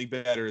significantly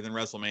better than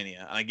WrestleMania,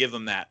 and I give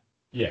them that.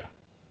 Yeah.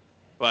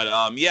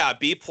 But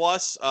B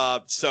plus.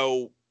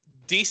 So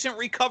decent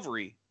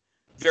recovery.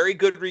 Very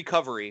good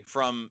recovery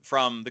from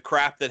the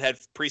crap that had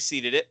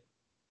preceded it.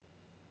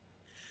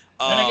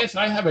 And I guess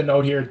I have a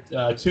note here,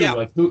 too.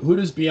 Yeah. Who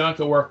does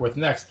Bianca work with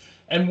next?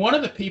 And one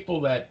of the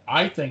people that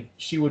I think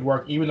she would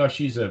work, even though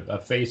she's a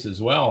face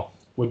as well,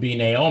 would be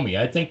Naomi.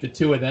 I think the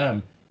two of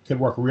them could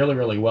work really,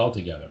 really well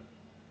together.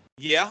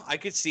 Yeah, I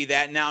could see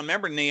that. Now,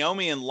 remember,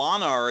 Naomi and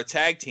Lana are a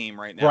tag team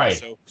right now.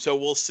 Right. So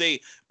we'll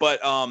see. But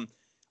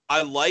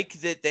I like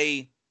that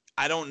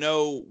I don't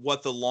know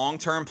what the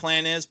long-term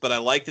plan is, but I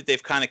like that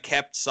they've kind of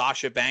kept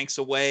Sasha Banks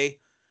away.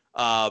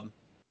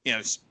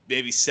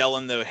 Maybe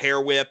selling the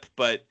hair whip,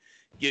 but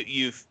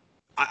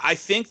I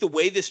think the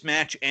way this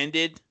match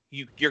ended,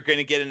 you're going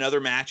to get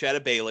another match out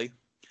of Bayley.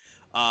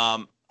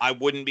 I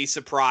wouldn't be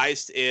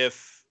surprised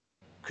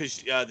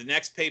because the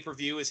next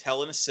pay-per-view is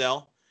Hell in a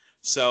Cell.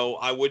 So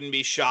I wouldn't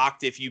be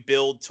shocked if you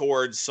build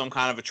towards some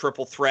kind of a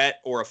triple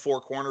threat or a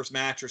 4 corners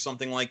match or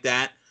something like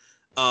that.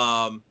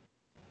 Going to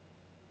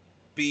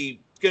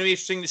be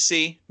interesting to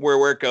see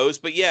where it goes.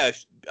 But yeah,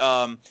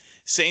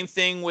 same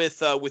thing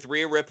with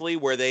Rhea Ripley,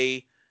 where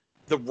the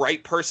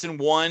right person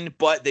won,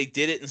 but they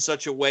did it in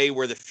such a way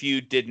where the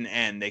feud didn't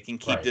end. They can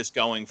keep this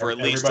going for at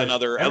least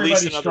another.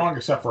 Everybody's strong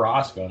except for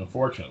Asuka,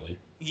 unfortunately.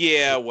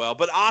 Yeah, well,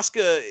 but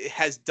Asuka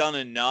has done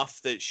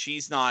enough that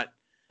she's not.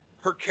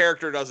 Her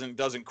character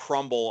doesn't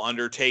crumble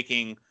under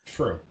taking.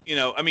 True.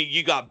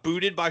 You got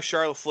booted by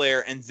Charlotte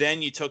Flair, and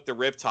then you took the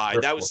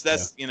riptide.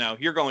 That's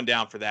you're going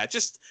down for that.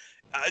 Just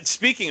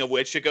speaking of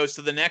which, it goes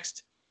to the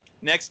next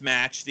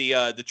match,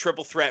 the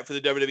triple threat for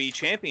the WWE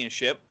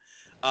Championship.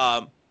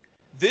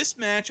 This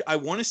match, I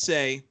want to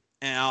say,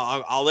 and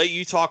I'll let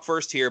you talk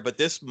first here, but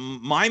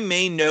my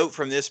main note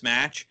from this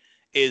match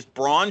is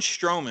Braun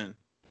Strowman,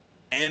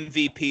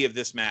 MVP of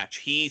this match.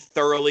 He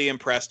thoroughly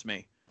impressed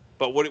me.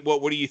 But what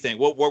do you think?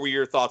 What were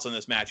your thoughts on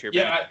this match here,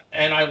 Ben? Yeah,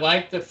 and I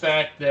like the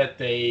fact that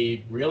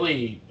they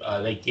really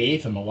they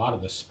gave him a lot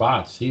of the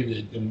spots.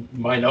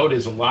 My note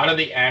is a lot of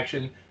the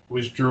action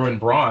was Drew and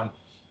Braun.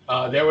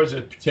 There was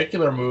a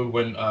particular move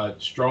when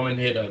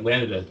Strowman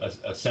landed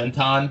a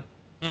senton,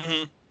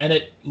 and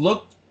it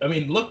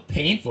looked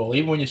painful.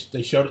 Even when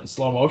they showed it in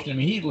slow motion. I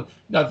mean,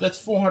 that's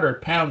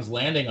 400 pounds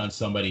landing on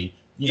somebody,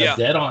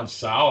 dead on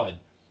solid.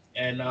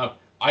 And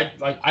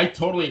I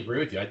totally agree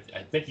with you.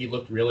 I think he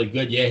looked really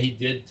good. Yeah, he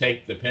did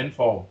take the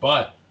pinfall,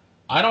 but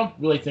I don't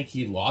really think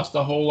he lost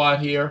a whole lot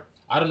here.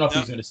 I don't know if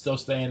he's going to still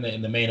stay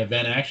in the main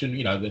event action,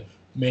 the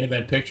main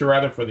event picture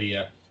rather for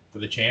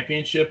the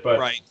championship. But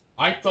right.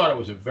 I thought it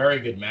was a very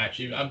good match.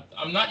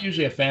 I'm not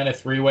usually a fan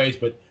of 3-ways,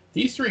 but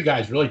these 3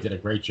 guys really did a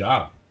great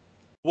job.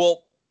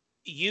 Well,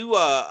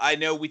 I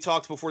know we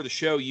talked before the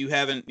show. You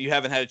haven't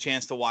had a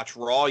chance to watch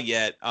Raw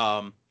yet.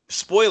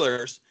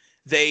 Spoilers.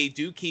 They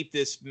do keep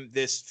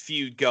this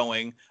feud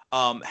going.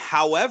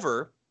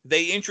 However,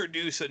 they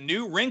introduce a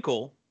new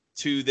wrinkle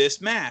to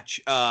this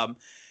match,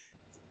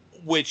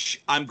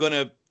 which I'm going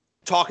to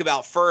talk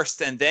about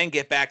first and then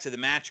get back to the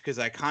match because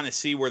I kind of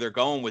see where they're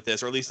going with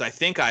this, or at least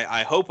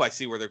I hope I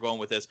see where they're going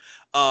with this.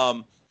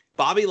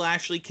 Bobby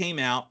Lashley came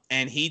out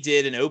and he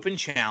did an open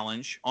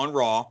challenge on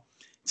Raw.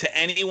 to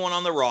anyone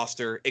on the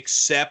roster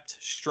except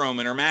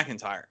Strowman or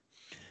McIntyre.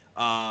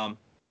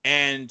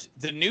 And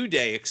the New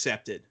Day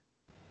accepted.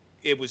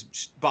 It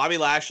was Bobby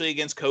Lashley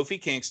against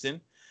Kofi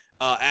Kingston.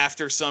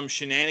 After some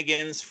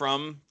shenanigans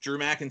from Drew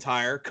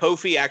McIntyre,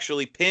 Kofi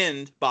actually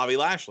pinned Bobby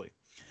Lashley.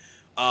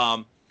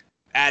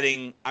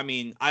 Adding, I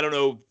mean, I don't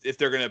know if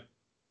they're going to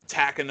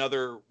tack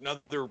another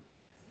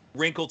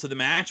wrinkle to the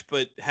match,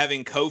 but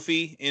having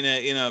Kofi in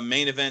a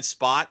main event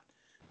spot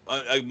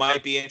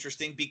might be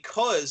interesting,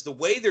 because the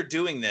way they're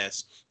doing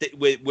this,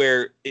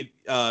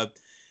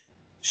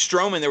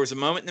 Strowman, there was a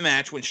moment in the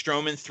match when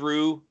Strowman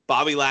threw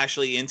Bobby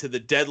Lashley into the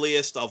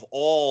deadliest of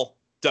all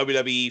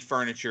WWE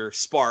furniture,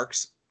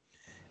 Sparks.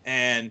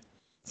 And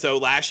so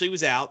Lashley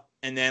was out.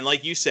 And then,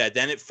 like you said,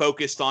 then it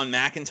focused on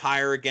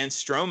McIntyre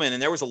against Strowman.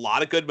 And there was a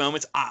lot of good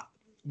moments.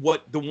 The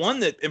one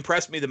that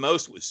impressed me the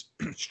most was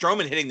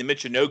Strowman hitting the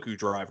Michinoku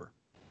driver.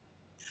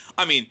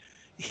 I mean,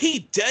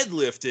 he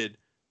deadlifted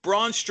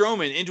Braun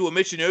Strowman into a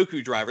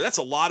Michinoku driver. That's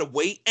a lot of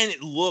weight, and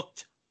it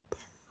looked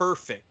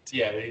perfect.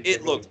 Yeah,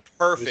 it looked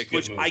perfect,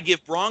 which I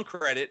give Braun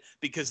credit,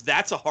 because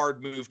that's a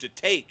hard move to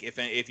take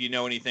if you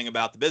know anything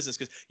about the business,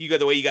 because you got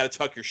the way you got to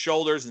tuck your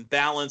shoulders and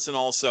balance, and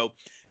also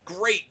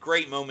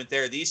great moment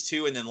there. These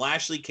two, and then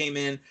Lashley came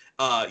in.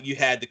 You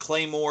had the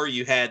Claymore,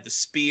 you had the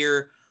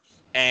spear,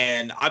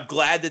 and I'm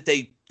glad that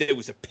it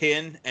was a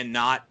pin and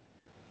not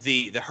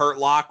the Hurt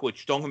Lock,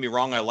 which, don't get me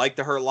wrong, I like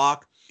the Hurt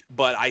Lock,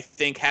 but I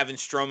think having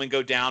Strowman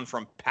go down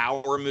from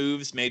power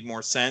moves made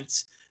more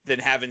sense than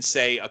having,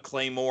 say, a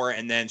Claymore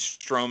and then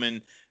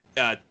Strowman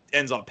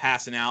ends up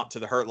passing out to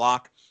the Hurt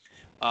Lock,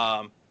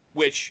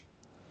 which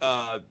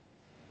one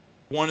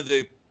of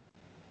the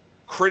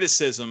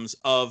criticisms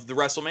of the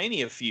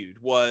WrestleMania feud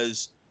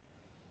was,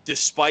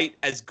 despite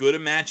as good a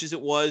match as it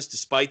was,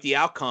 despite the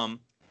outcome,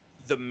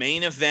 the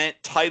main event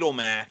title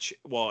match,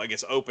 well, I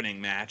guess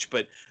opening match,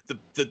 but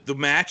the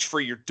match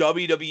for your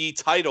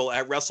WWE title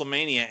at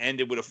WrestleMania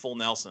ended with a full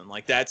Nelson.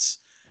 Like, that's,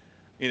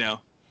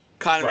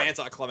 kind of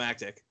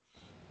anticlimactic.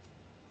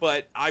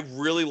 But I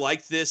really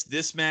liked this.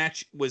 This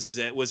match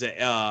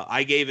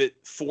I gave it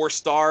 4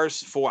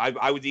 stars.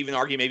 I would even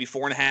argue maybe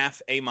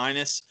 4.5,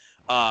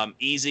 A-.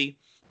 Easy.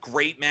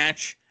 Great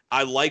match.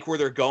 I like where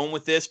they're going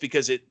with this,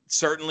 because it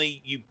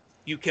certainly,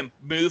 you can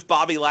move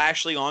Bobby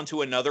Lashley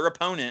onto another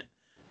opponent,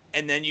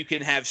 and then you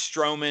can have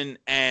Strowman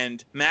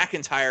and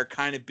McIntyre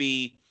kind of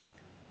be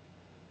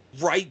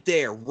right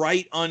there,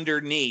 right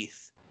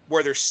underneath,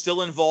 where they're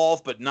still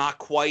involved but not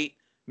quite.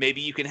 Maybe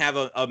you can have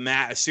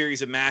a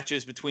series of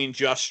matches between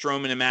just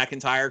Strowman and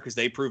McIntyre, because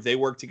they prove they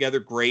work together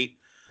great.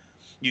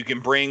 You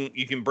can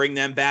bring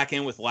them back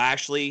in with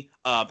Lashley.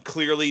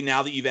 Clearly,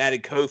 now that you've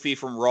added Kofi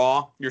from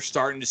Raw, you're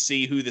starting to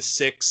see who the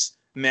 6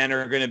 men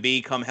are going to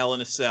be come Hell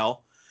in a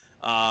Cell.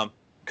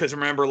 Because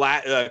remember,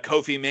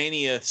 Kofi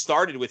Mania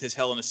started with his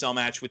Hell in a Cell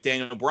match with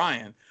Daniel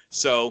Bryan.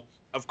 So,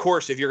 of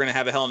course, if you're going to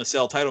have a Hell in a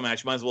Cell title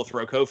match, you might as well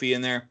throw Kofi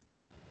in there.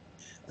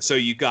 So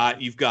you've got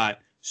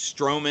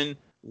Strowman,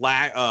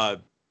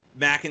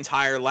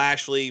 McIntyre,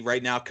 Lashley,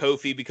 right now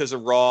Kofi because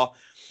of Raw.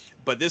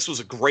 But this was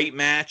a great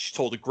match,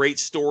 told a great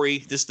story.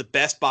 This is the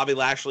best Bobby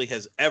Lashley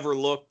has ever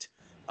looked.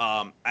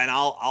 And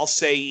I'll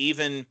say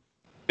even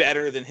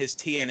better than his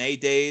TNA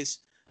days,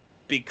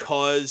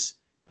 because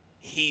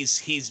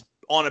he's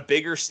on a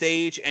bigger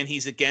stage and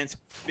he's against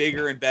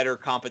bigger and better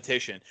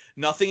competition.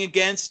 Nothing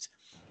against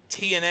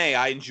TNA.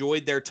 I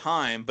enjoyed their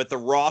time, but the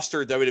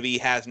roster WWE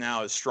has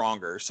now is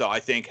stronger. So I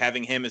think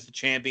having him as the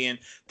champion,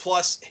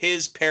 plus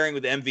his pairing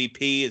with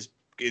MVP is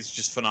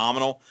just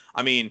phenomenal.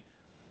 I mean,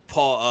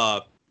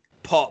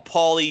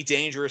 Paulie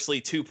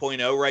Dangerously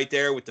 2.0 right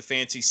there with the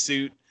fancy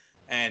suit,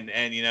 and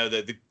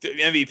the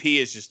MVP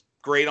is just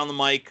great on the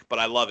mic, but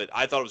I love it.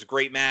 I thought it was a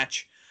great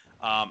match,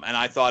 and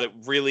I thought it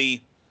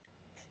really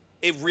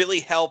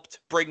helped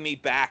bring me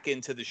back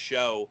into the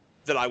show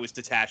that I was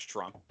detached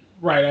from.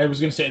 Right, I was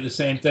going to say the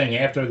same thing.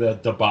 After the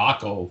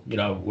debacle,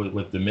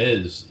 with The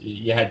Miz,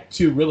 you had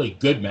 2 really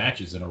good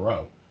matches in a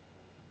row.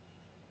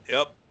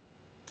 Yep.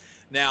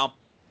 Now,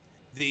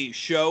 the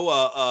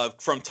show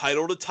from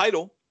title to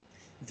title,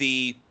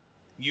 the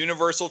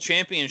Universal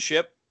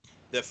Championship,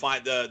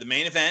 the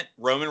main event,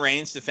 Roman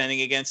Reigns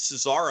defending against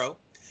Cesaro.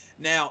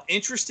 Now,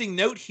 interesting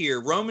note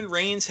here, Roman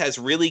Reigns has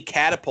really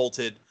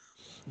catapulted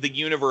the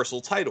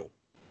Universal title.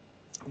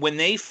 When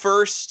they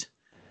first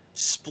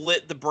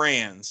split the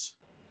brands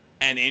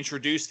and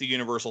introduced the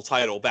Universal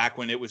title back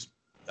when it was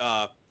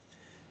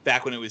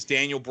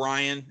Daniel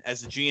Bryan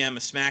as the GM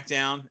of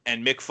SmackDown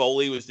and Mick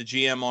Foley was the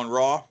GM on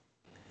Raw,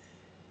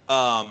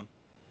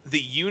 the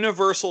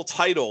Universal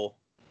title,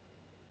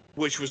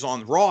 which was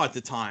on Raw at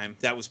the time,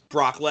 that was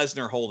Brock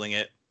Lesnar holding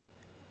it,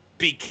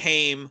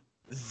 became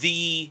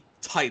the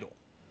title.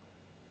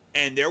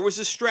 And there was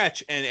a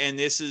stretch, and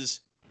this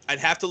is, I'd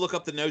have to look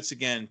up the notes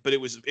again, but it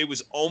was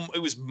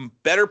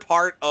better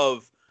part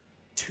of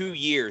 2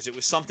 years. It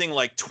was something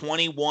like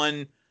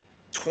 21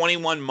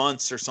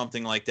 months or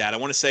something like that. I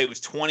want to say it was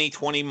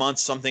 20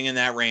 months, something in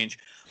that range,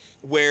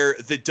 where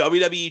the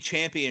WWE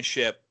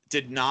Championship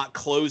did not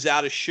close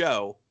out a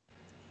show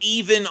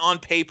even on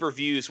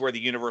pay-per-views where the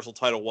Universal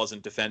title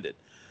wasn't defended.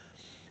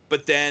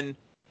 But then,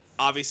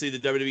 obviously, the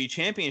WWE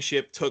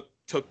Championship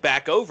took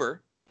back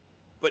over.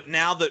 But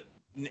now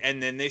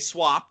and then they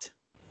swapped.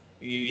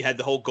 You had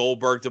the whole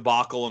Goldberg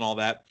debacle and all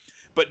that.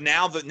 But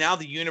now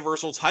the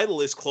Universal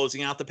title is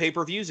closing out the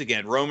pay-per-views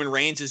again. Roman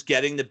Reigns is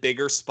getting the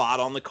bigger spot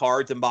on the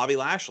card than Bobby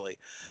Lashley.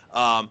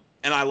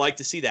 And I like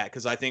to see that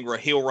because I think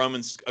heel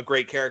Roman's a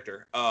great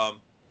character.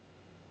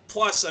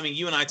 Plus, I mean,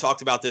 you and I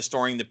talked about this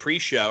during the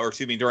pre-show, or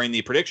excuse me, during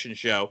the prediction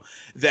show,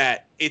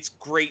 that it's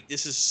great.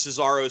 This is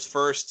Cesaro's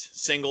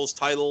first singles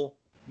title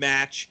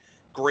match.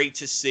 Great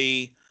to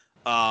see.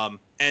 And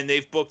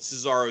they've booked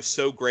Cesaro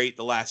so great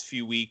the last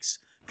few weeks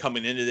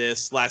coming into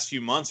this, last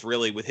few months,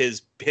 really, with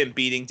him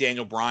beating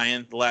Daniel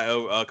Bryan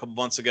a couple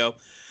months ago.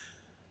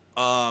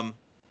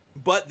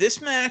 But this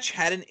match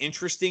had an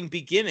interesting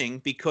beginning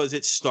because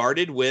it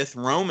started with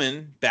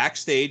Roman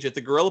backstage at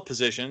the gorilla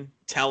position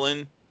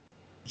telling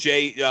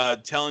Jey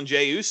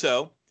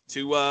Uso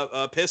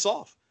to piss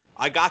off.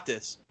 I got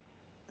this.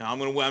 Now I'm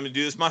gonna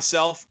do this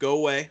myself. Go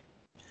away.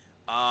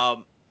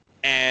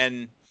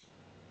 And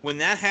when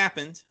that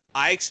happened,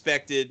 I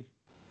expected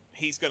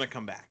he's gonna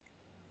come back,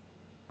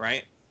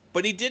 right?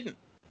 But he didn't.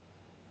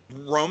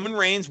 Roman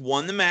Reigns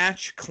won the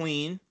match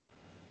clean.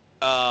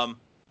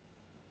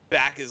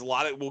 Back is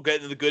we'll get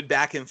into the good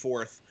back and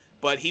forth,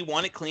 but he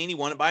won it clean. He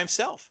won it by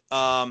himself.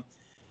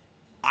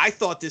 I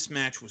thought this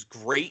match was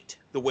great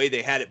the way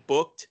they had it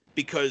booked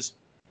because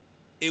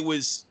it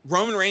was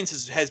Roman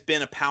Reigns has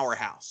been a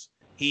powerhouse.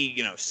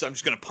 So I'm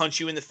just going to punch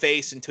you in the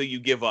face until you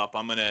give up.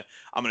 I'm going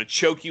to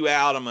choke you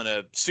out. I'm going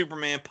to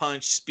Superman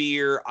punch,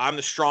 spear. I'm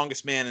the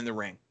strongest man in the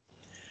ring.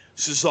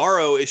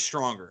 Cesaro is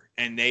stronger,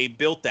 and they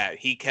built that.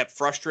 He kept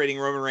frustrating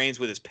Roman Reigns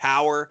with his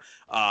power.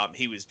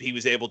 He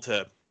was able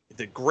to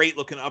the great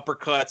looking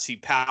uppercuts. He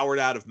powered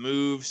out of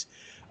moves.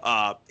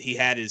 He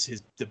had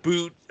the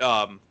boot.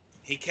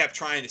 He kept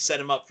trying to set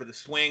him up for the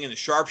swing and the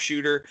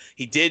sharpshooter.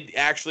 He did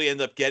actually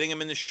end up getting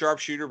him in the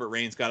sharpshooter, but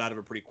Reigns got out of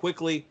it pretty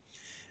quickly.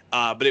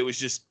 But it was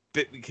just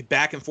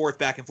back and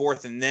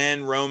forth, and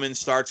then Roman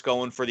starts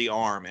going for the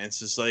arm. And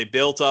so they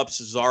built up.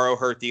 Cesaro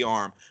hurt the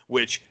arm,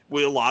 which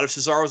with a lot of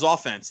Cesaro's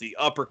offense, the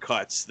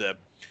uppercuts,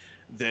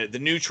 the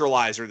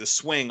neutralizer, the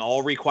swing,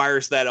 all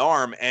requires that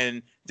arm.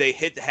 And they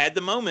had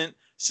the moment.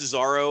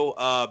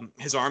 Cesaro,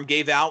 his arm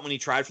gave out when he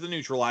tried for the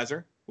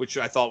neutralizer, which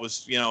I thought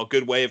was, a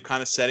good way of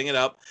kind of setting it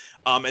up.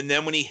 And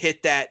then when he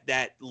hit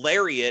that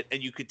lariat,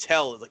 and you could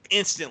tell like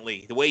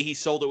instantly the way he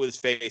sold it with his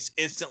face,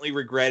 instantly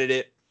regretted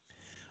it.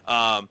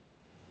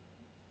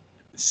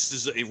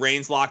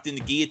 Reigns locked in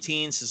the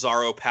guillotine.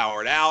 Cesaro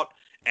powered out,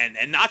 and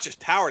not just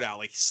powered out,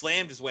 like he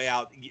slammed his way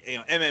out,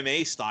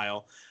 MMA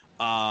style.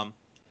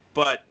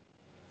 But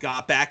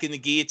got back in the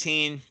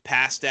guillotine,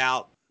 passed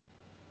out,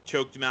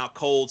 choked him out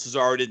cold.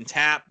 Cesaro didn't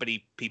tap, but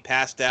he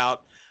passed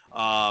out.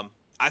 I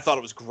thought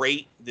it was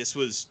great. This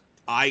was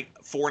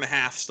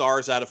 4.5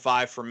 stars out of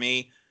 5 for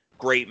me.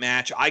 Great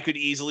match. I could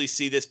easily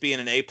see this being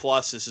an A+.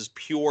 This is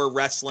pure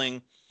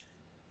wrestling.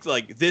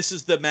 Like, this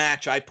is the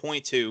match I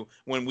point to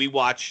when we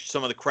watch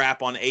some of the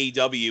crap on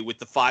AEW with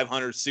the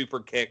 500 super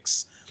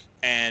kicks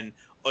and,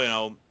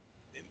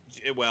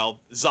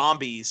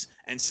 zombies,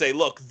 and say,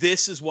 look,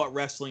 this is what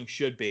wrestling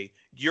should be.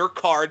 Your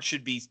card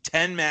should be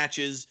 10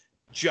 matches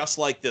just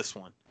like this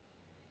one.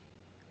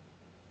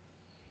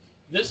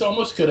 This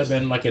almost could have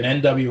been like an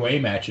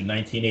NWA match in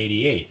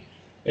 1988.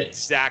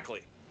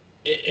 Exactly.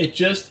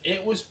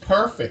 It was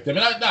perfect. I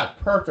mean, not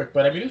perfect,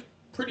 but I mean, it was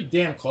pretty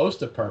damn close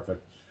to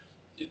perfect.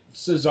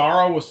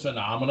 Cesaro was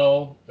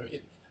phenomenal,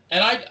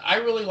 and I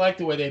really like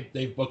the way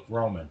they booked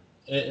Roman.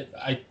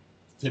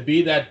 To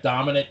be that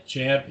dominant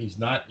champ, he's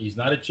not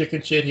a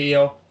chicken shit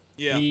heel.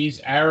 Yeah.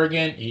 He's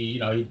arrogant.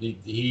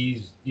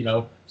 He's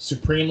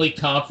supremely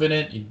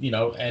confident.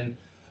 And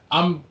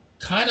I'm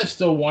kind of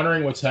still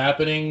wondering what's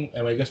happening,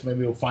 and I guess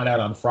maybe we'll find out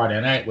on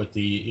Friday night with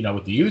the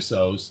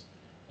Usos.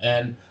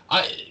 And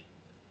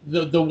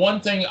the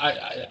one thing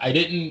I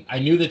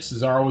knew that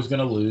Cesaro was going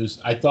to lose.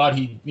 I thought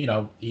he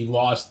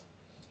lost.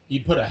 He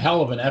put a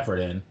hell of an effort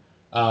in.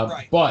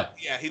 Right. But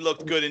yeah, he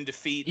looked good in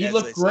defeat. He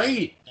looked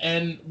great.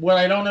 And what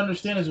I don't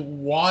understand is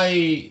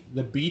why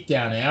the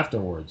beatdown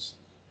afterwards.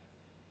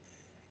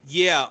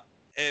 Yeah,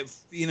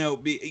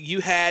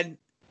 you had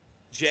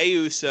Jey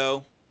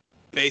Uso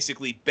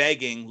basically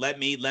begging, let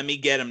me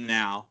get him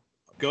now,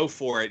 go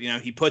for it.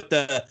 He put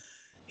the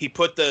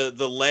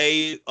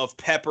lay of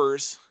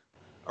peppers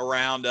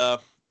around,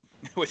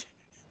 which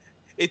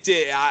it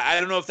did. I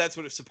don't know if that's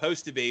what it's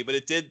supposed to be, but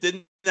it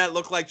didn't that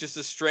look like just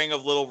a string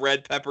of little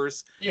red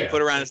peppers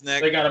put around his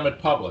neck? They got him at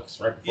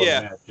Publix right before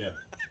the match. Yeah.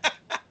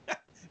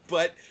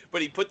 But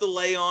he put the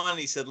lay on, and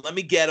he said, let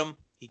me get him.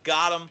 He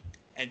got him,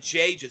 and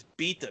Jey just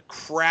beat the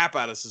crap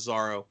out of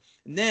Cesaro.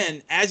 And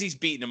then, as he's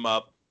beating him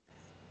up,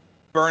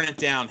 Burn It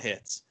Down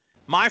hits.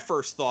 My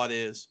first thought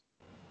is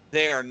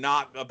they are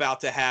not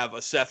about to have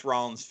a Seth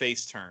Rollins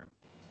face turn,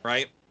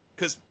 right?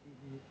 Because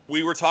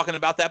we were talking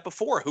about that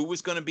before. Who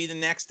was going to be the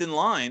next in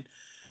line?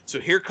 So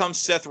here comes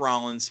Seth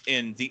Rollins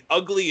in the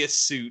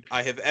ugliest suit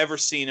I have ever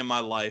seen in my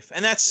life.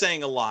 And that's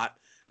saying a lot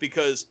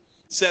because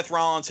Seth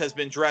Rollins has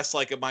been dressed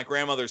like my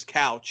grandmother's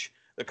couch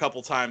a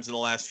couple times in the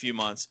last few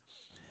months.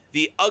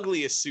 The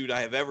ugliest suit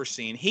I have ever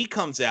seen. He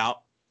comes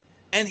out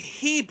and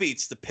he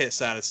beats the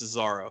piss out of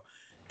Cesaro.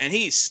 And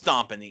he's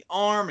stomping the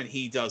arm, and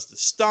he does the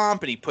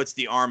stomp, and he puts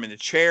the arm in the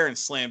chair and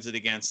slams it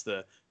against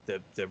the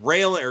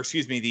rail, or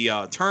excuse me, the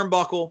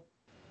turnbuckle.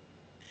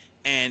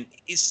 And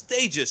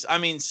they just, I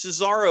mean,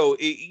 Cesaro,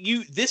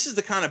 this is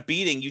the kind of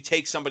beating you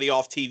take somebody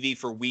off TV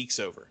for weeks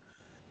over.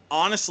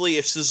 Honestly,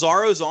 if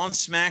Cesaro's on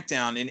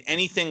SmackDown in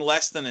anything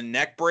less than a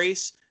neck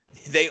brace,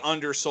 they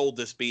undersold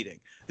this beating.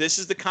 This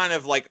is the kind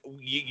of, like,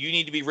 you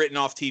need to be written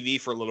off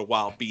TV for a little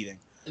while beating.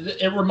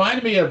 It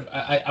reminded me of,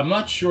 I'm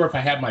not sure if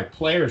I have my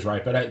players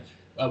right, but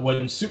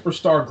when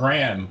Superstar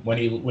Graham, when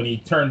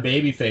he turned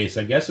babyface,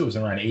 I guess it was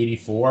around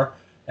 84,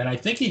 and I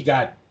think he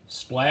got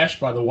splashed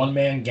by the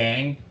one-man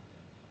gang.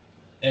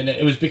 And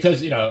it was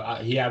because, he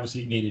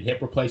obviously needed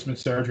hip replacement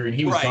surgery, and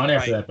he was done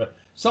after that. But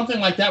something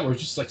like that where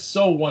it's just like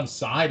so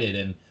one-sided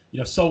and,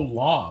 so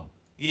long.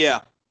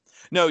 Yeah.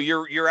 No,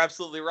 you're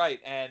absolutely right.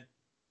 And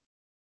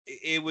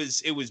it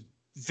was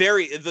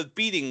the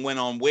beating went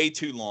on way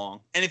too long.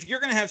 And if you're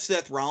going to have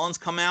Seth Rollins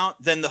come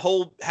out, then the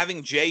whole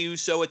having Jey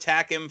Uso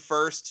attack him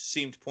first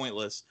seemed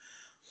pointless.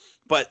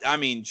 But, I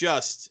mean,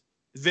 just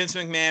Vince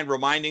McMahon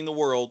reminding the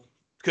world,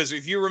 because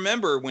if you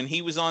remember when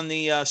he was on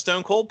the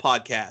Stone Cold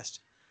podcast,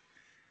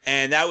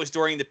 and that was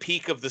during the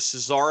peak of the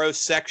Cesaro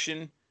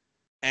section,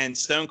 and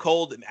Stone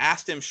Cold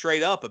asked him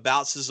straight up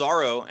about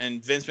Cesaro,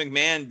 and Vince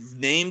McMahon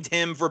named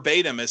him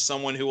verbatim as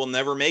someone who will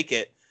never make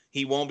it.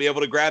 He won't be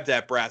able to grab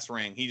that brass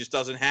ring. He just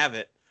doesn't have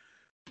it.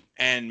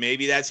 And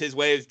maybe that's his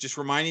way of just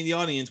reminding the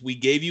audience, we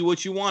gave you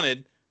what you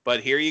wanted,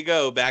 but here you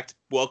go,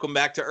 welcome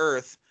back to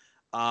Earth.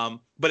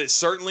 But it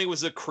certainly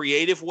was a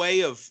creative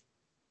way of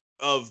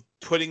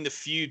putting the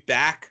feud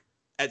back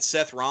at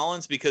Seth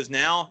Rollins, because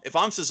now if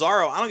I'm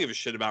Cesaro, I don't give a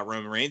shit about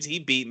Roman Reigns. He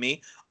beat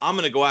me. I'm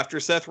going to go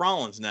after Seth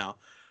Rollins now.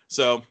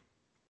 So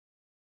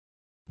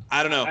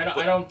I don't know.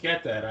 I don't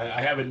get that.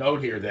 I have a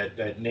note here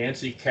that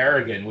Nancy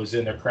Kerrigan was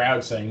in the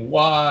crowd saying,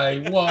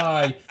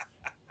 why?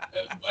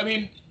 I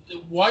mean,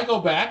 why go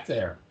back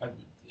there?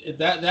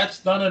 That's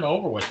done and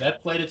over with.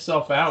 That played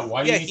itself out.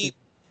 Why? Yeah,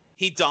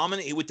 he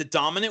dominated with the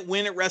dominant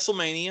win at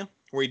WrestleMania,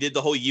 where he did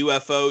the whole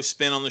UFO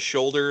spin on the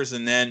shoulders,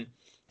 and then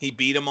he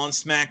beat him on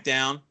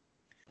SmackDown.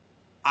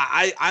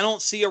 I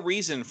don't see a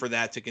reason for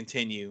that to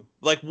continue.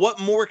 Like, what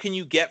more can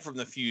you get from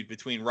the feud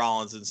between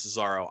Rollins and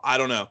Cesaro? I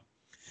don't know.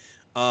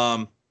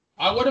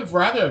 I would have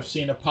rather have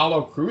seen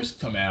Apollo Crews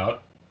come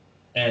out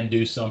and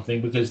do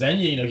something, because then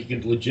you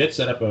can legit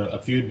set up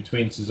a feud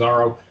between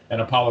Cesaro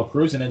and Apollo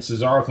Crews, and then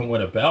Cesaro can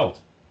win a belt.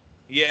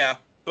 Yeah,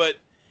 but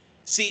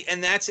see,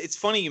 and it's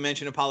funny you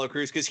mentioned Apollo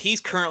Crews, because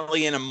he's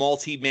currently in a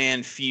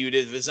multi-man feud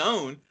of his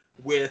own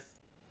with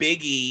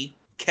Big E,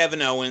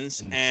 Kevin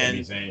Owens,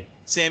 and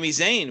Sami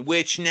Zayn,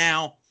 which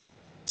now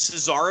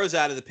Cesaro's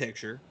out of the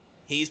picture.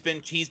 He's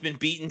been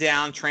beaten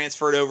down,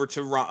 transferred over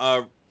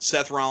to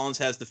Seth Rollins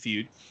has the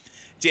feud.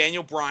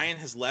 Daniel Bryan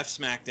has left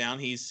SmackDown.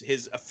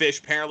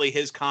 Apparently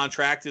his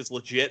contract is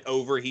legit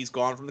over. He's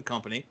gone from the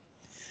company.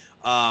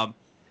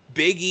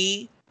 Big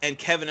E and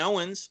Kevin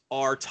Owens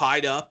are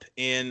tied up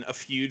in a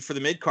feud for the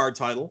mid-card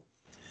title.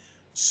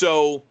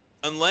 So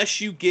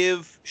unless you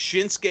give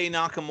Shinsuke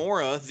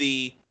Nakamura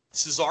the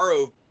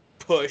Cesaro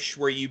push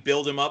where you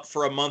build him up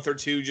for a month or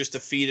two just to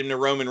feed him to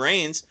Roman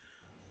Reigns,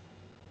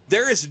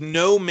 there is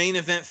no main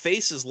event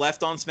faces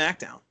left on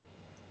SmackDown.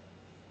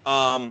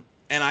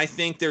 And I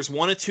think there's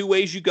one of two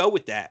ways you go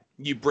with that.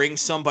 You bring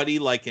somebody you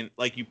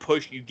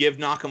give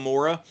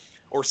Nakamura,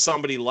 or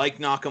somebody like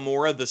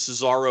Nakamura the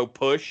Cesaro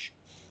push,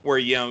 where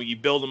you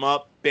build him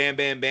up, bam,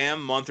 bam, bam,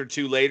 a month or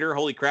two later,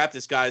 holy crap,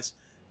 this guy's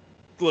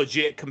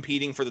legit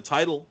competing for the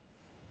title,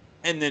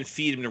 and then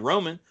feed him to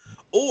Roman.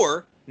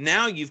 Or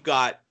now you've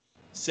got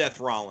Seth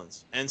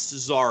Rollins and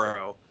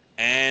Cesaro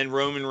and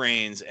Roman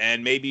Reigns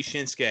and maybe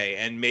Shinsuke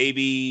and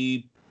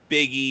maybe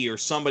Big E or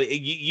somebody.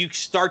 You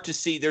start to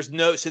see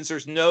since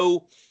there's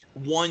no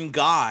one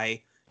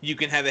guy, you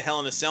can have a Hell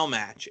in a Cell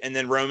match, and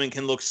then Roman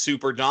can look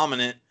super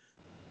dominant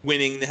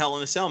winning the Hell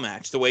in a Cell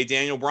match, the way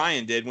Daniel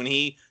Bryan did when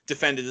he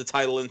defended the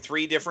title in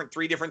three different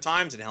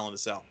times in Hell in a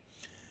Cell.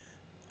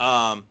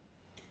 I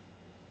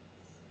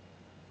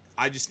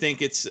just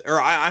think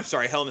I'm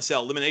sorry, Hell in a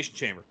Cell, Elimination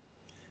Chamber.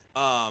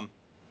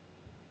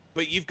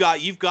 But you've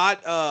got you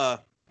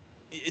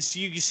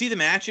see the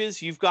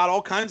matches, you've got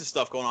all kinds of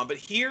stuff going on. But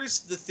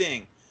here's the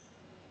thing.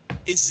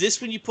 Is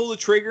this when you pull the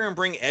trigger and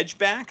bring Edge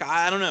back?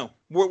 I don't know.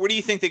 Where do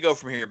you think they go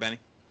from here, Benny?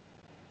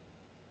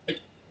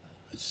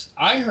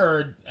 I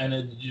heard,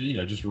 and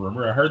just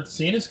remember, I heard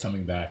Cena's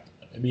coming back.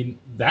 I mean,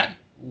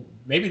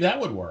 maybe that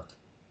would work.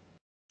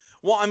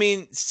 Well, I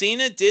mean,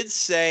 Cena did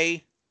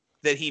say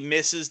that he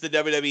misses the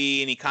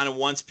WWE and he kind of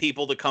wants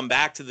people to come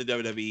back to the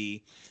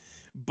WWE.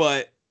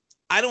 But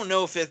I don't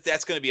know if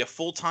that's going to be a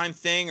full-time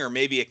thing or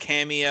maybe a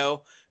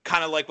cameo,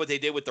 kind of like what they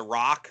did with The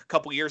Rock a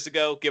couple years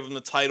ago, give him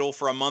the title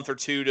for a month or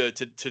two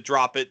to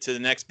drop it to the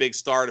next big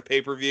star at a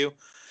pay-per-view.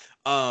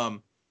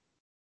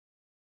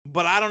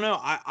 But I don't know.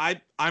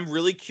 I'm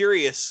really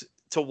curious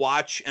to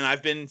watch, and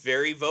I've been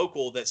very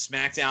vocal that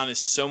SmackDown is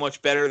so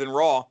much better than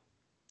Raw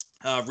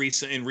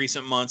in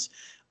recent months,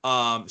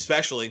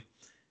 especially.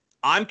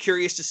 I'm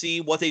curious to see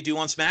what they do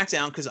on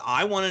SmackDown because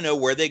I want to know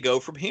where they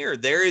go from here.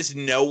 There is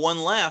no one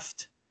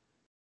left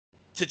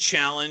to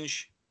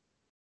challenge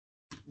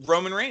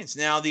Roman Reigns.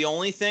 Now, the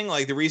only thing,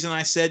 like the reason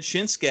I said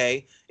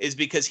Shinsuke is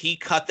because he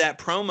cut that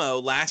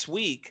promo last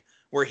week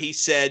where he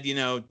said, you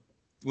know,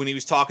 when he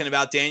was talking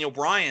about Daniel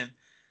Bryan,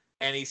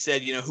 and he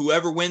said, you know,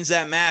 whoever wins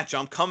that match,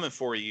 I'm coming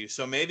for you.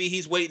 So maybe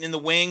he's waiting in the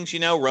wings, you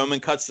know, Roman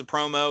cuts the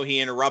promo, he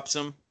interrupts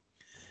him.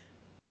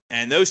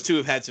 And those two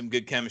have had some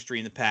good chemistry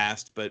in the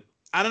past, but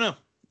I don't know.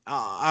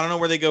 I don't know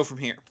where they go from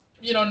here.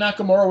 You know,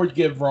 Nakamura would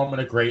give Roman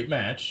a great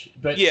match,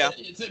 but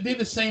it'd be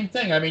the same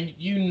thing. I mean,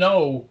 you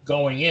know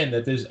going in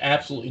that there's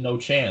absolutely no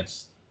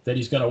chance that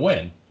he's going to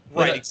win.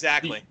 Right,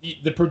 exactly.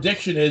 The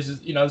prediction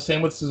is, you know, the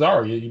same with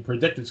Cesaro. You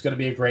predict it's going to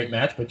be a great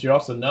match, but you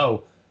also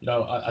know, you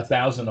know,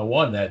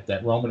 1,000-1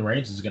 that Roman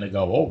Reigns is going to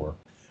go over.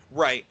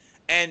 Right,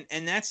 and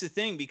that's the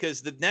thing because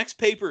the next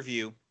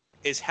pay-per-view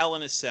is Hell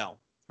in a Cell,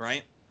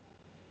 right?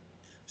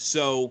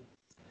 So,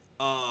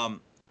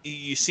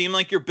 you seem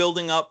like you're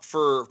building up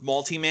for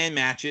multi-man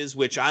matches,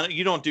 which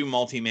you don't do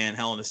multi-man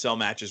Hell in a Cell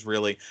matches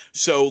really.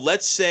 So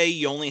let's say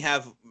you only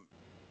have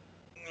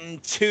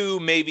 2,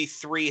 maybe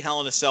 3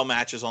 Hell in a Cell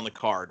matches on the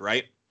card,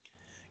 right?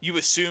 You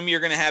assume you're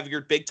going to have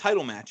your big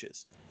title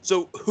matches.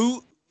 So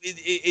do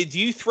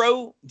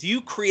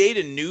you create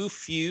a new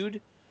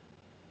feud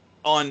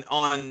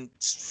on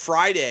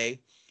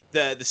Friday?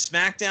 The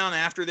SmackDown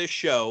after this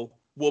show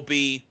will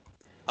be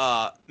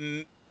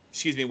May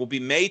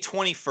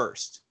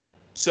 21st.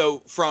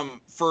 So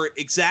for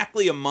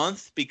exactly a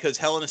month, because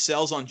Hell in a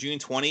Cell's on June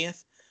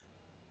 20th,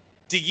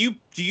 do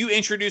you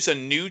introduce a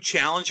new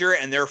challenger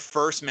and their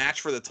first match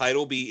for the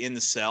title be in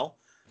the cell?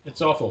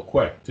 It's awful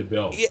quick to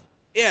build.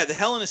 Yeah, the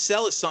Hell in a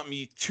Cell is something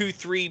you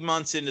 2-3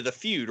 months into the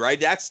feud, right?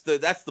 That's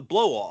the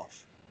blow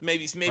off.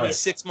 Maybe right.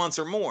 6 months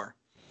or more.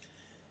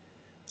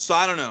 So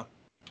I don't know.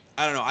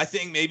 I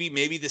think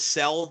maybe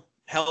the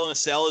Hell in a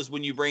Cell is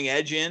when you bring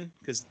Edge in,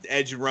 because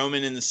Edge and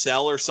Roman in the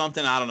cell or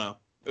something. I don't know.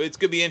 It's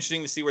going to be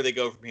interesting to see where they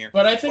go from here.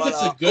 But I think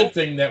it's a good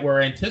thing that we're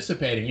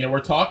anticipating. You know,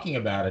 we're talking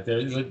about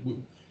it.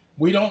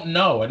 We don't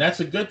know, and that's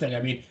a good thing.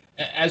 I mean,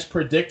 as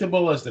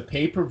predictable as the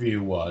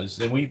pay-per-view was,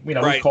 and we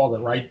called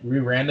it right. We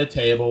ran the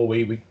table.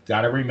 We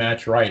got every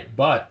match right.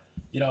 But,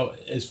 you know,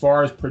 as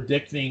far as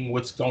predicting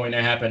what's going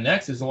to happen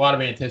next, there's a lot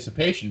of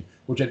anticipation,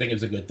 which I think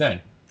is a good thing.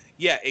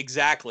 Yeah,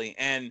 exactly.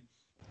 And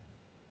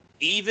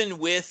even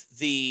with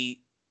the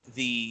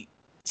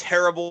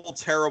terrible,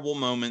 terrible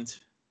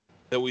moment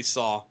that we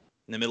saw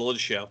in the middle of the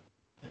show.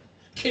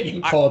 Can't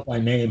even call it by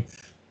name.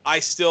 I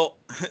still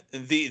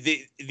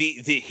the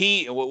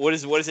he what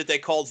is it they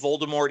called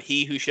Voldemort?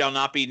 He who shall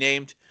not be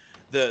named.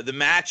 The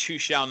match who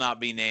shall not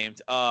be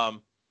named.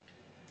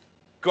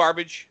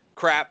 Garbage,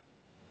 crap.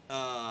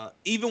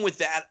 Even with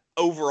that,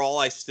 overall,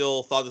 I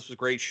still thought this was a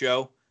great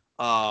show.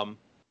 I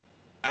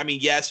mean,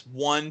 yes,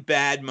 one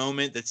bad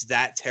moment that's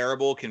that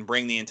terrible can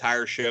bring the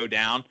entire show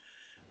down.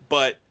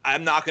 But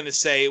I'm not going to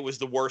say it was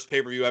the worst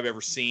pay-per-view I've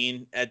ever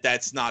seen.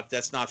 That's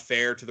not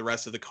fair to the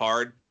rest of the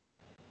card.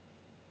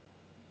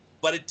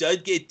 But it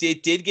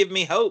did give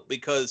me hope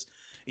because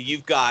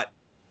you've got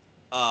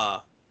I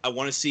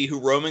want to see who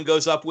Roman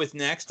goes up with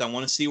next. I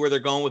want to see where they're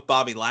going with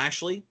Bobby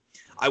Lashley.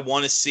 I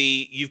want to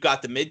see you've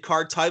got the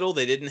mid-card title.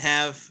 They didn't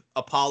have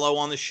Apollo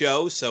on the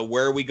show, so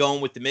where are we going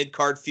with the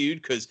mid-card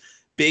feud? Because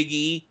Big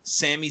E,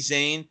 Sami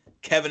Zayn,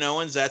 Kevin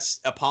Owens, that's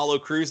Apollo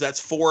Crews. That's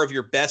 4 of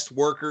your best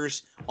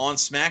workers on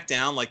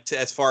SmackDown,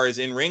 as far as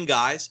in-ring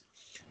guys.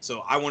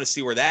 So I want to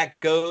see where that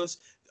goes.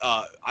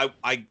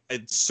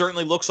 It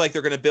certainly looks like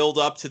they're going to build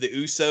up to the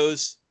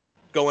Usos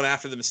going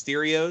after the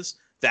Mysterios.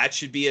 That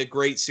should be a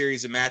great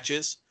series of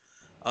matches.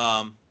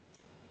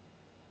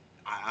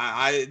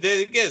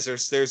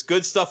 There's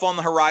good stuff on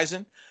the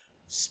horizon.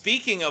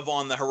 Speaking of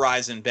on the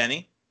horizon,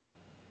 Benny,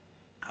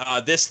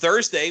 this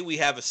Thursday we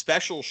have a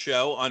special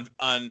show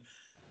on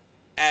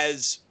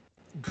as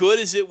good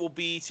as it will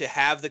be to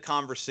have the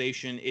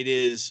conversation. It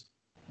is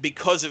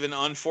because of an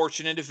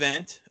unfortunate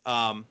event.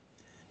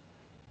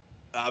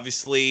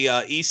 Obviously,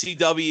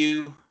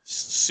 ECW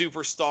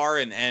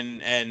superstar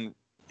and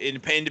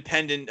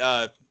independent.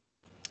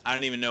 I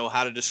don't even know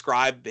how to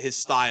describe his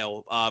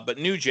style, but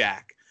New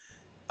Jack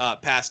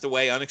passed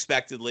away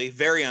unexpectedly,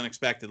 very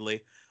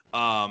unexpectedly.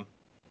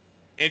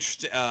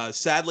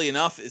 Sadly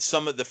enough,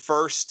 some of the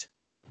first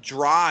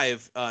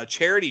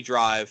charity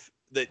drive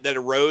that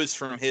arose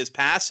from his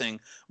passing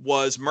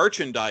was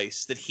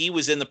merchandise that he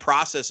was in the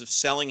process of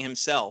selling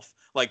himself,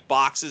 like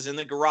boxes in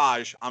the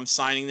garage. I'm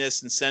signing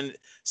this and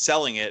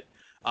selling it.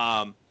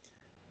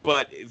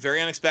 But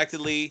very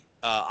unexpectedly,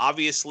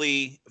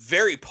 obviously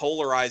very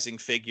polarizing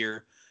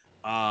figure.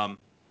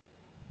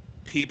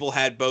 People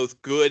had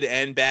both good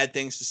and bad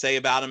things to say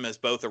about him as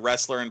both a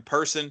wrestler and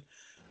person.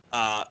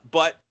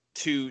 But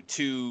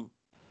to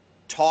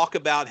talk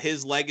about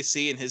his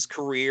legacy and his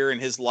career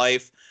and his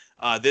life,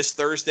 this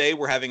Thursday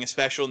we're having a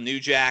special New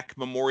Jack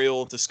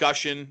memorial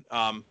discussion.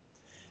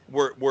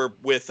 we're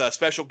with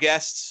special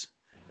guests,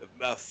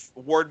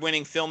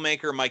 award-winning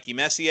filmmaker Mikey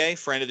Messier,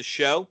 friend of the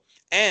show,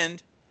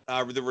 and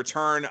the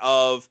return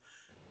of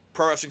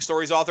Pro Wrestling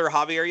Stories author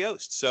Javier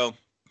Yost. So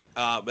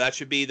that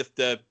should be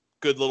the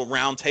good little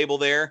round table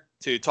there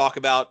to talk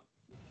about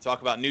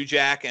New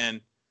Jack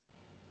and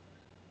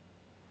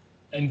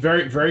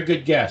very, very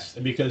good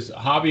guest, because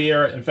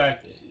Javier, in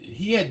fact,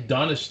 he had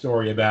done a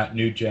story about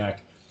New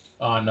Jack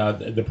on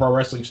the Pro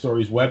Wrestling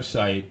Stories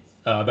website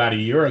about a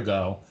year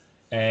ago,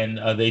 and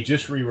they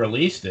just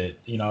re-released it,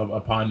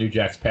 upon New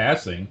Jack's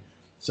passing.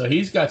 So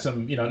he's got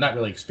some, not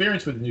really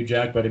experience with New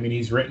Jack, but I mean,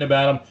 he's written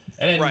about him.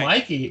 And then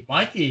right.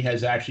 Mikey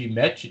has actually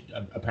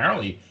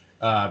apparently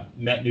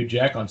met New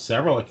Jack on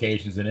several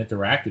occasions and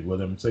interacted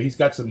with him. So he's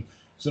got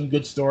some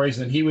good stories,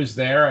 and he was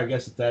there, I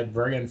guess, at that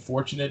very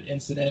unfortunate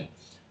incident.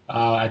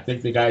 I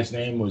think the guy's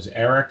name was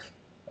Eric,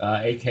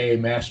 aka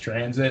Mass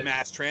Transit. The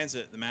Mass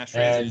Transit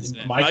and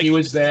incident. Mikey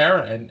was there,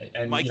 and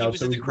Mikey was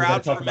so in the we're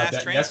crowd talk for about Mass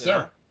that. Transit. Yes,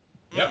 sir.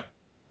 Huh? Yep.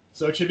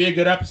 So it should be a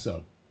good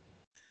episode.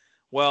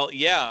 Well,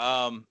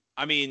 yeah.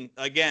 I mean,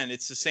 again,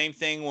 it's the same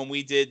thing when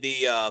we did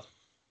the.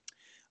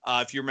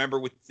 If you remember,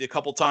 with a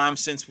couple times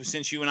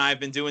since you and I have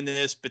been doing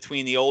this,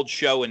 between the old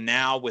show and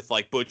now, with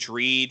like Butch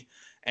Reed,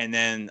 and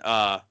then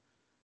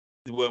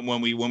when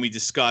we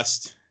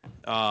discussed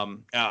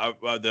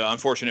the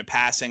unfortunate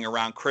passing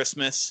around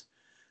Christmas,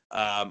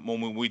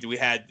 when we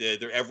had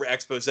the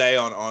expose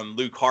on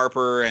Luke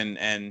Harper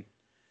and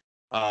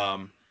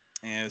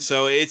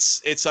so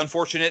it's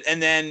unfortunate.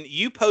 And then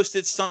you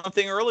posted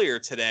something earlier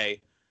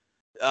today.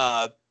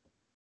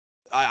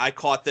 I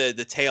caught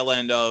the tail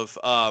end of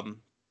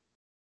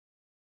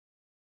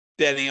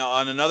Benny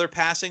on another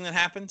passing that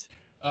happened.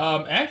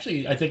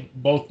 Actually, I think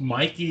both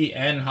Mikey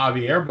and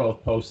Javier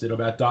both posted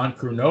about Don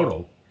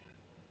Crunodal,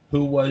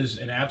 who was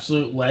an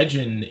absolute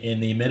legend in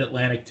the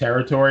Mid-Atlantic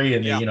territory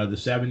in the the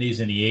 70s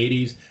and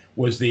the 80s.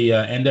 Was the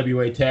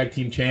NWA Tag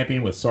Team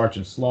Champion with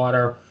Sergeant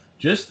Slaughter.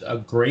 Just a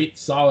great,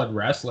 solid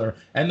wrestler.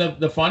 And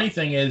the funny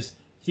thing is,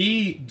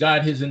 he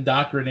got his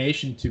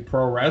indoctrination to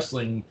pro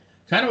wrestling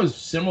kind of was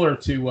similar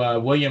to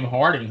William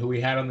Harding, who we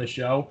had on the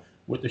show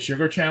with the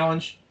Sugar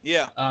Challenge.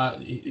 Yeah.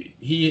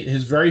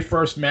 His very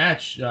first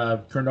match,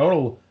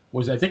 Crunodal,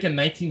 was, I think, in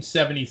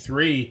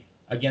 1973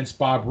 against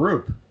Bob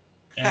Roop.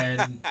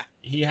 And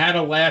he had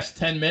a last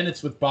 10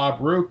 minutes with Bob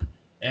Roop,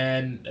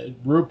 and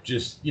Roop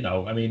just,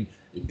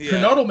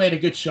 Crunodal made a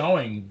good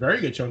showing,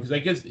 very good showing, because I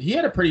guess he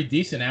had a pretty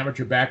decent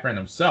amateur background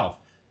himself.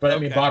 But I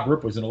mean, Bob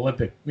Roop was an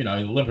Olympic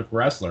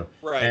wrestler,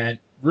 right? And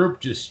Roop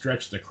just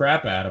stretched the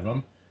crap out of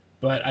him.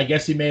 But I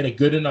guess he made a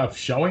good enough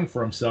showing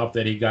for himself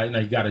that he got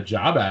a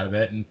job out of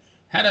it, and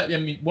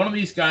one of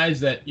these guys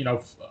that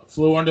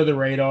flew under the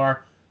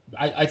radar.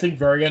 I think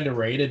very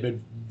underrated, but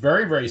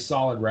very, very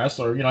solid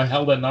wrestler.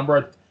 Held a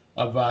number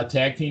of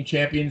tag team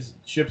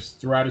championships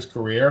throughout his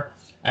career.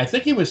 I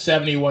think he was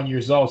 71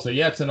 years old. So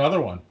yeah, it's another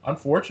one,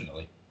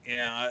 unfortunately.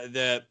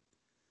 Yeah,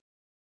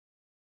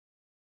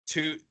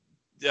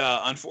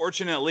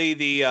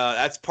 unfortunately,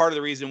 that's part of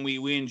the reason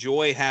we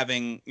enjoy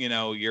having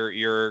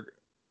your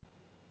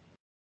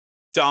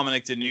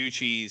Dominic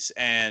DeNucci's,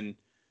 and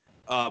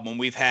when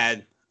we've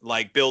had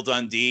like Bill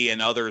Dundee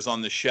and others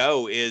on the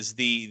show, is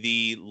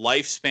the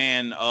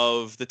lifespan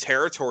of the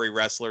territory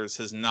wrestlers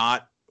has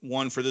not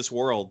one for this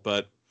world,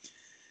 but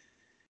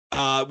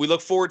we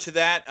look forward to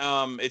that.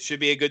 It should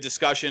be a good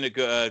discussion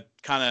to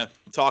kind of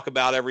talk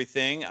about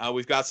everything.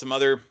 We've got some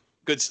other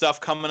good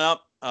stuff coming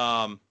up.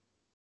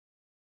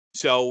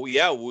 So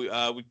yeah,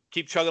 we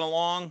keep chugging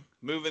along,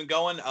 moving,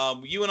 going.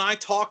 You and I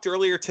talked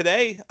earlier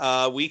today.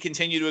 We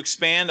continue to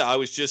expand. I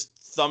was just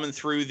thumbing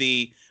through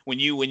when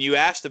you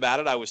asked about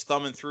it, I was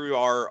thumbing through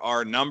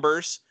our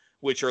numbers,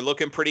 which are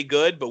looking pretty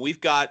good. But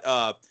we've got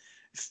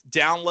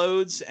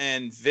downloads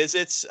and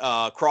visits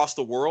across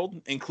the world,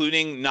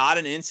 including not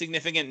an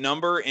insignificant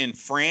number in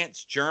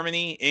France,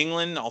 Germany,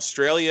 England,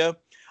 Australia.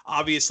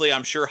 Obviously,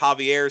 I'm sure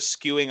Javier's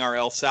skewing our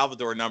El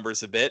Salvador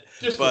numbers a bit,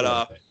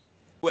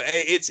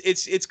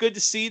 it's good to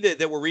see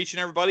that we're reaching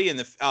everybody,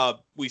 and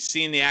we've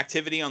seen the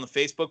activity on the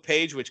Facebook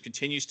page, which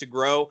continues to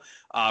grow.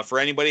 For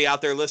anybody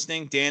out there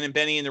listening, Dan and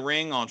Benny in the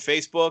Ring on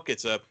Facebook.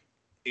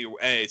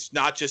 It's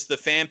not just the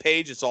fan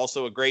page; it's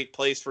also a great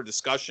place for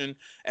discussion.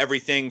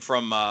 Everything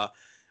from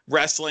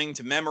wrestling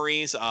to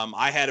memories.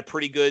 I had a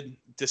pretty good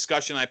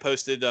discussion. I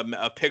posted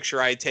a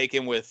picture I had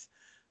taken with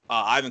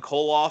Ivan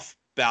Koloff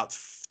about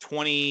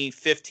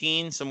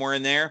 2015, somewhere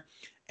in there,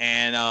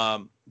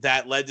 and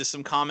that led to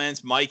some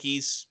comments.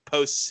 Mikey's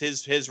posts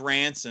his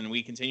rants, and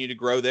we continue to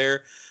grow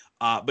there.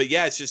 But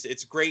yeah,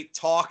 it's great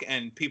talk,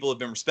 and people have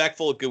been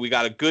respectful. We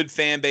got a good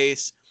fan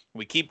base.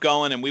 We keep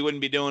going, and we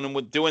wouldn't be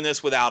doing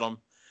this without them.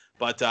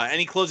 But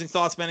any closing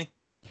thoughts, Benny?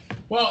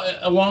 Well,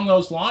 along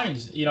those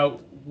lines,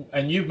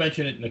 and you've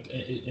mentioned it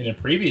in a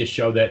previous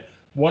show that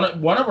one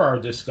of our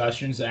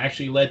discussions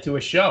actually led to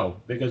a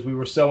show, because we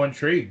were so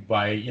intrigued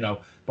by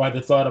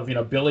the thought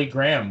of Billy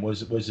Graham was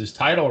his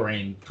title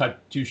reign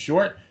cut too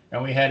short.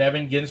 And we had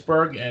Evan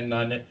Ginsberg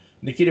and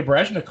Nikita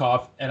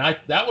Brezhnikov, and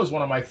that was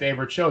one of my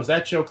favorite shows.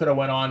 That show could have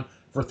went on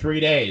for 3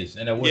 days,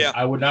 and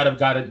I would not have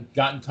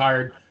gotten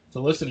tired to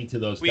listening to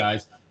those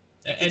guys.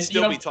 And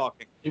still be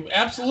talking.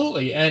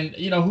 Absolutely. And,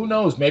 who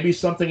knows, maybe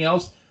something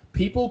else.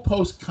 People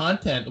post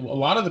content. A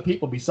lot of the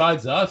people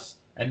besides us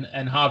and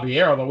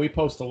Javier, although we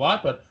post a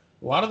lot, but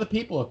a lot of the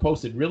people have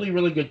posted really,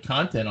 really good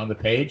content on the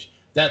page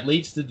that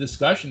leads to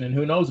discussion. And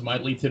who knows, it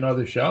might lead to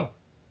another show.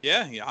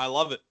 Yeah, I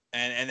love it.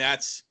 And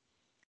that's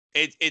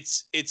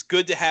it's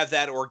good to have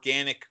that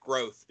organic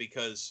growth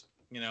because,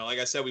 like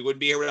I said, we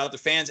wouldn't be here without the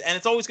fans. And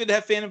it's always good to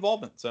have fan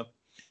involvement. So,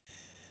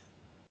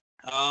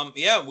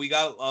 we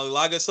got a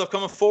lot of good stuff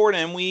coming forward.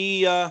 And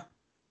we,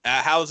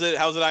 how's it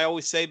I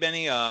always say,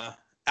 Benny?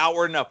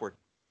 Outward and upward.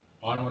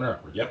 Onward and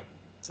upward, yep.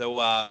 So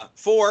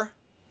for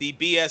the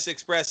BS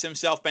Express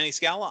himself, Benny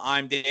Scala,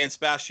 I'm Dan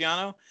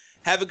Sebastiano.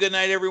 Have a good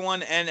night,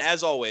 everyone, and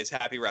as always,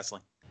 happy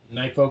wrestling.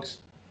 Night, folks.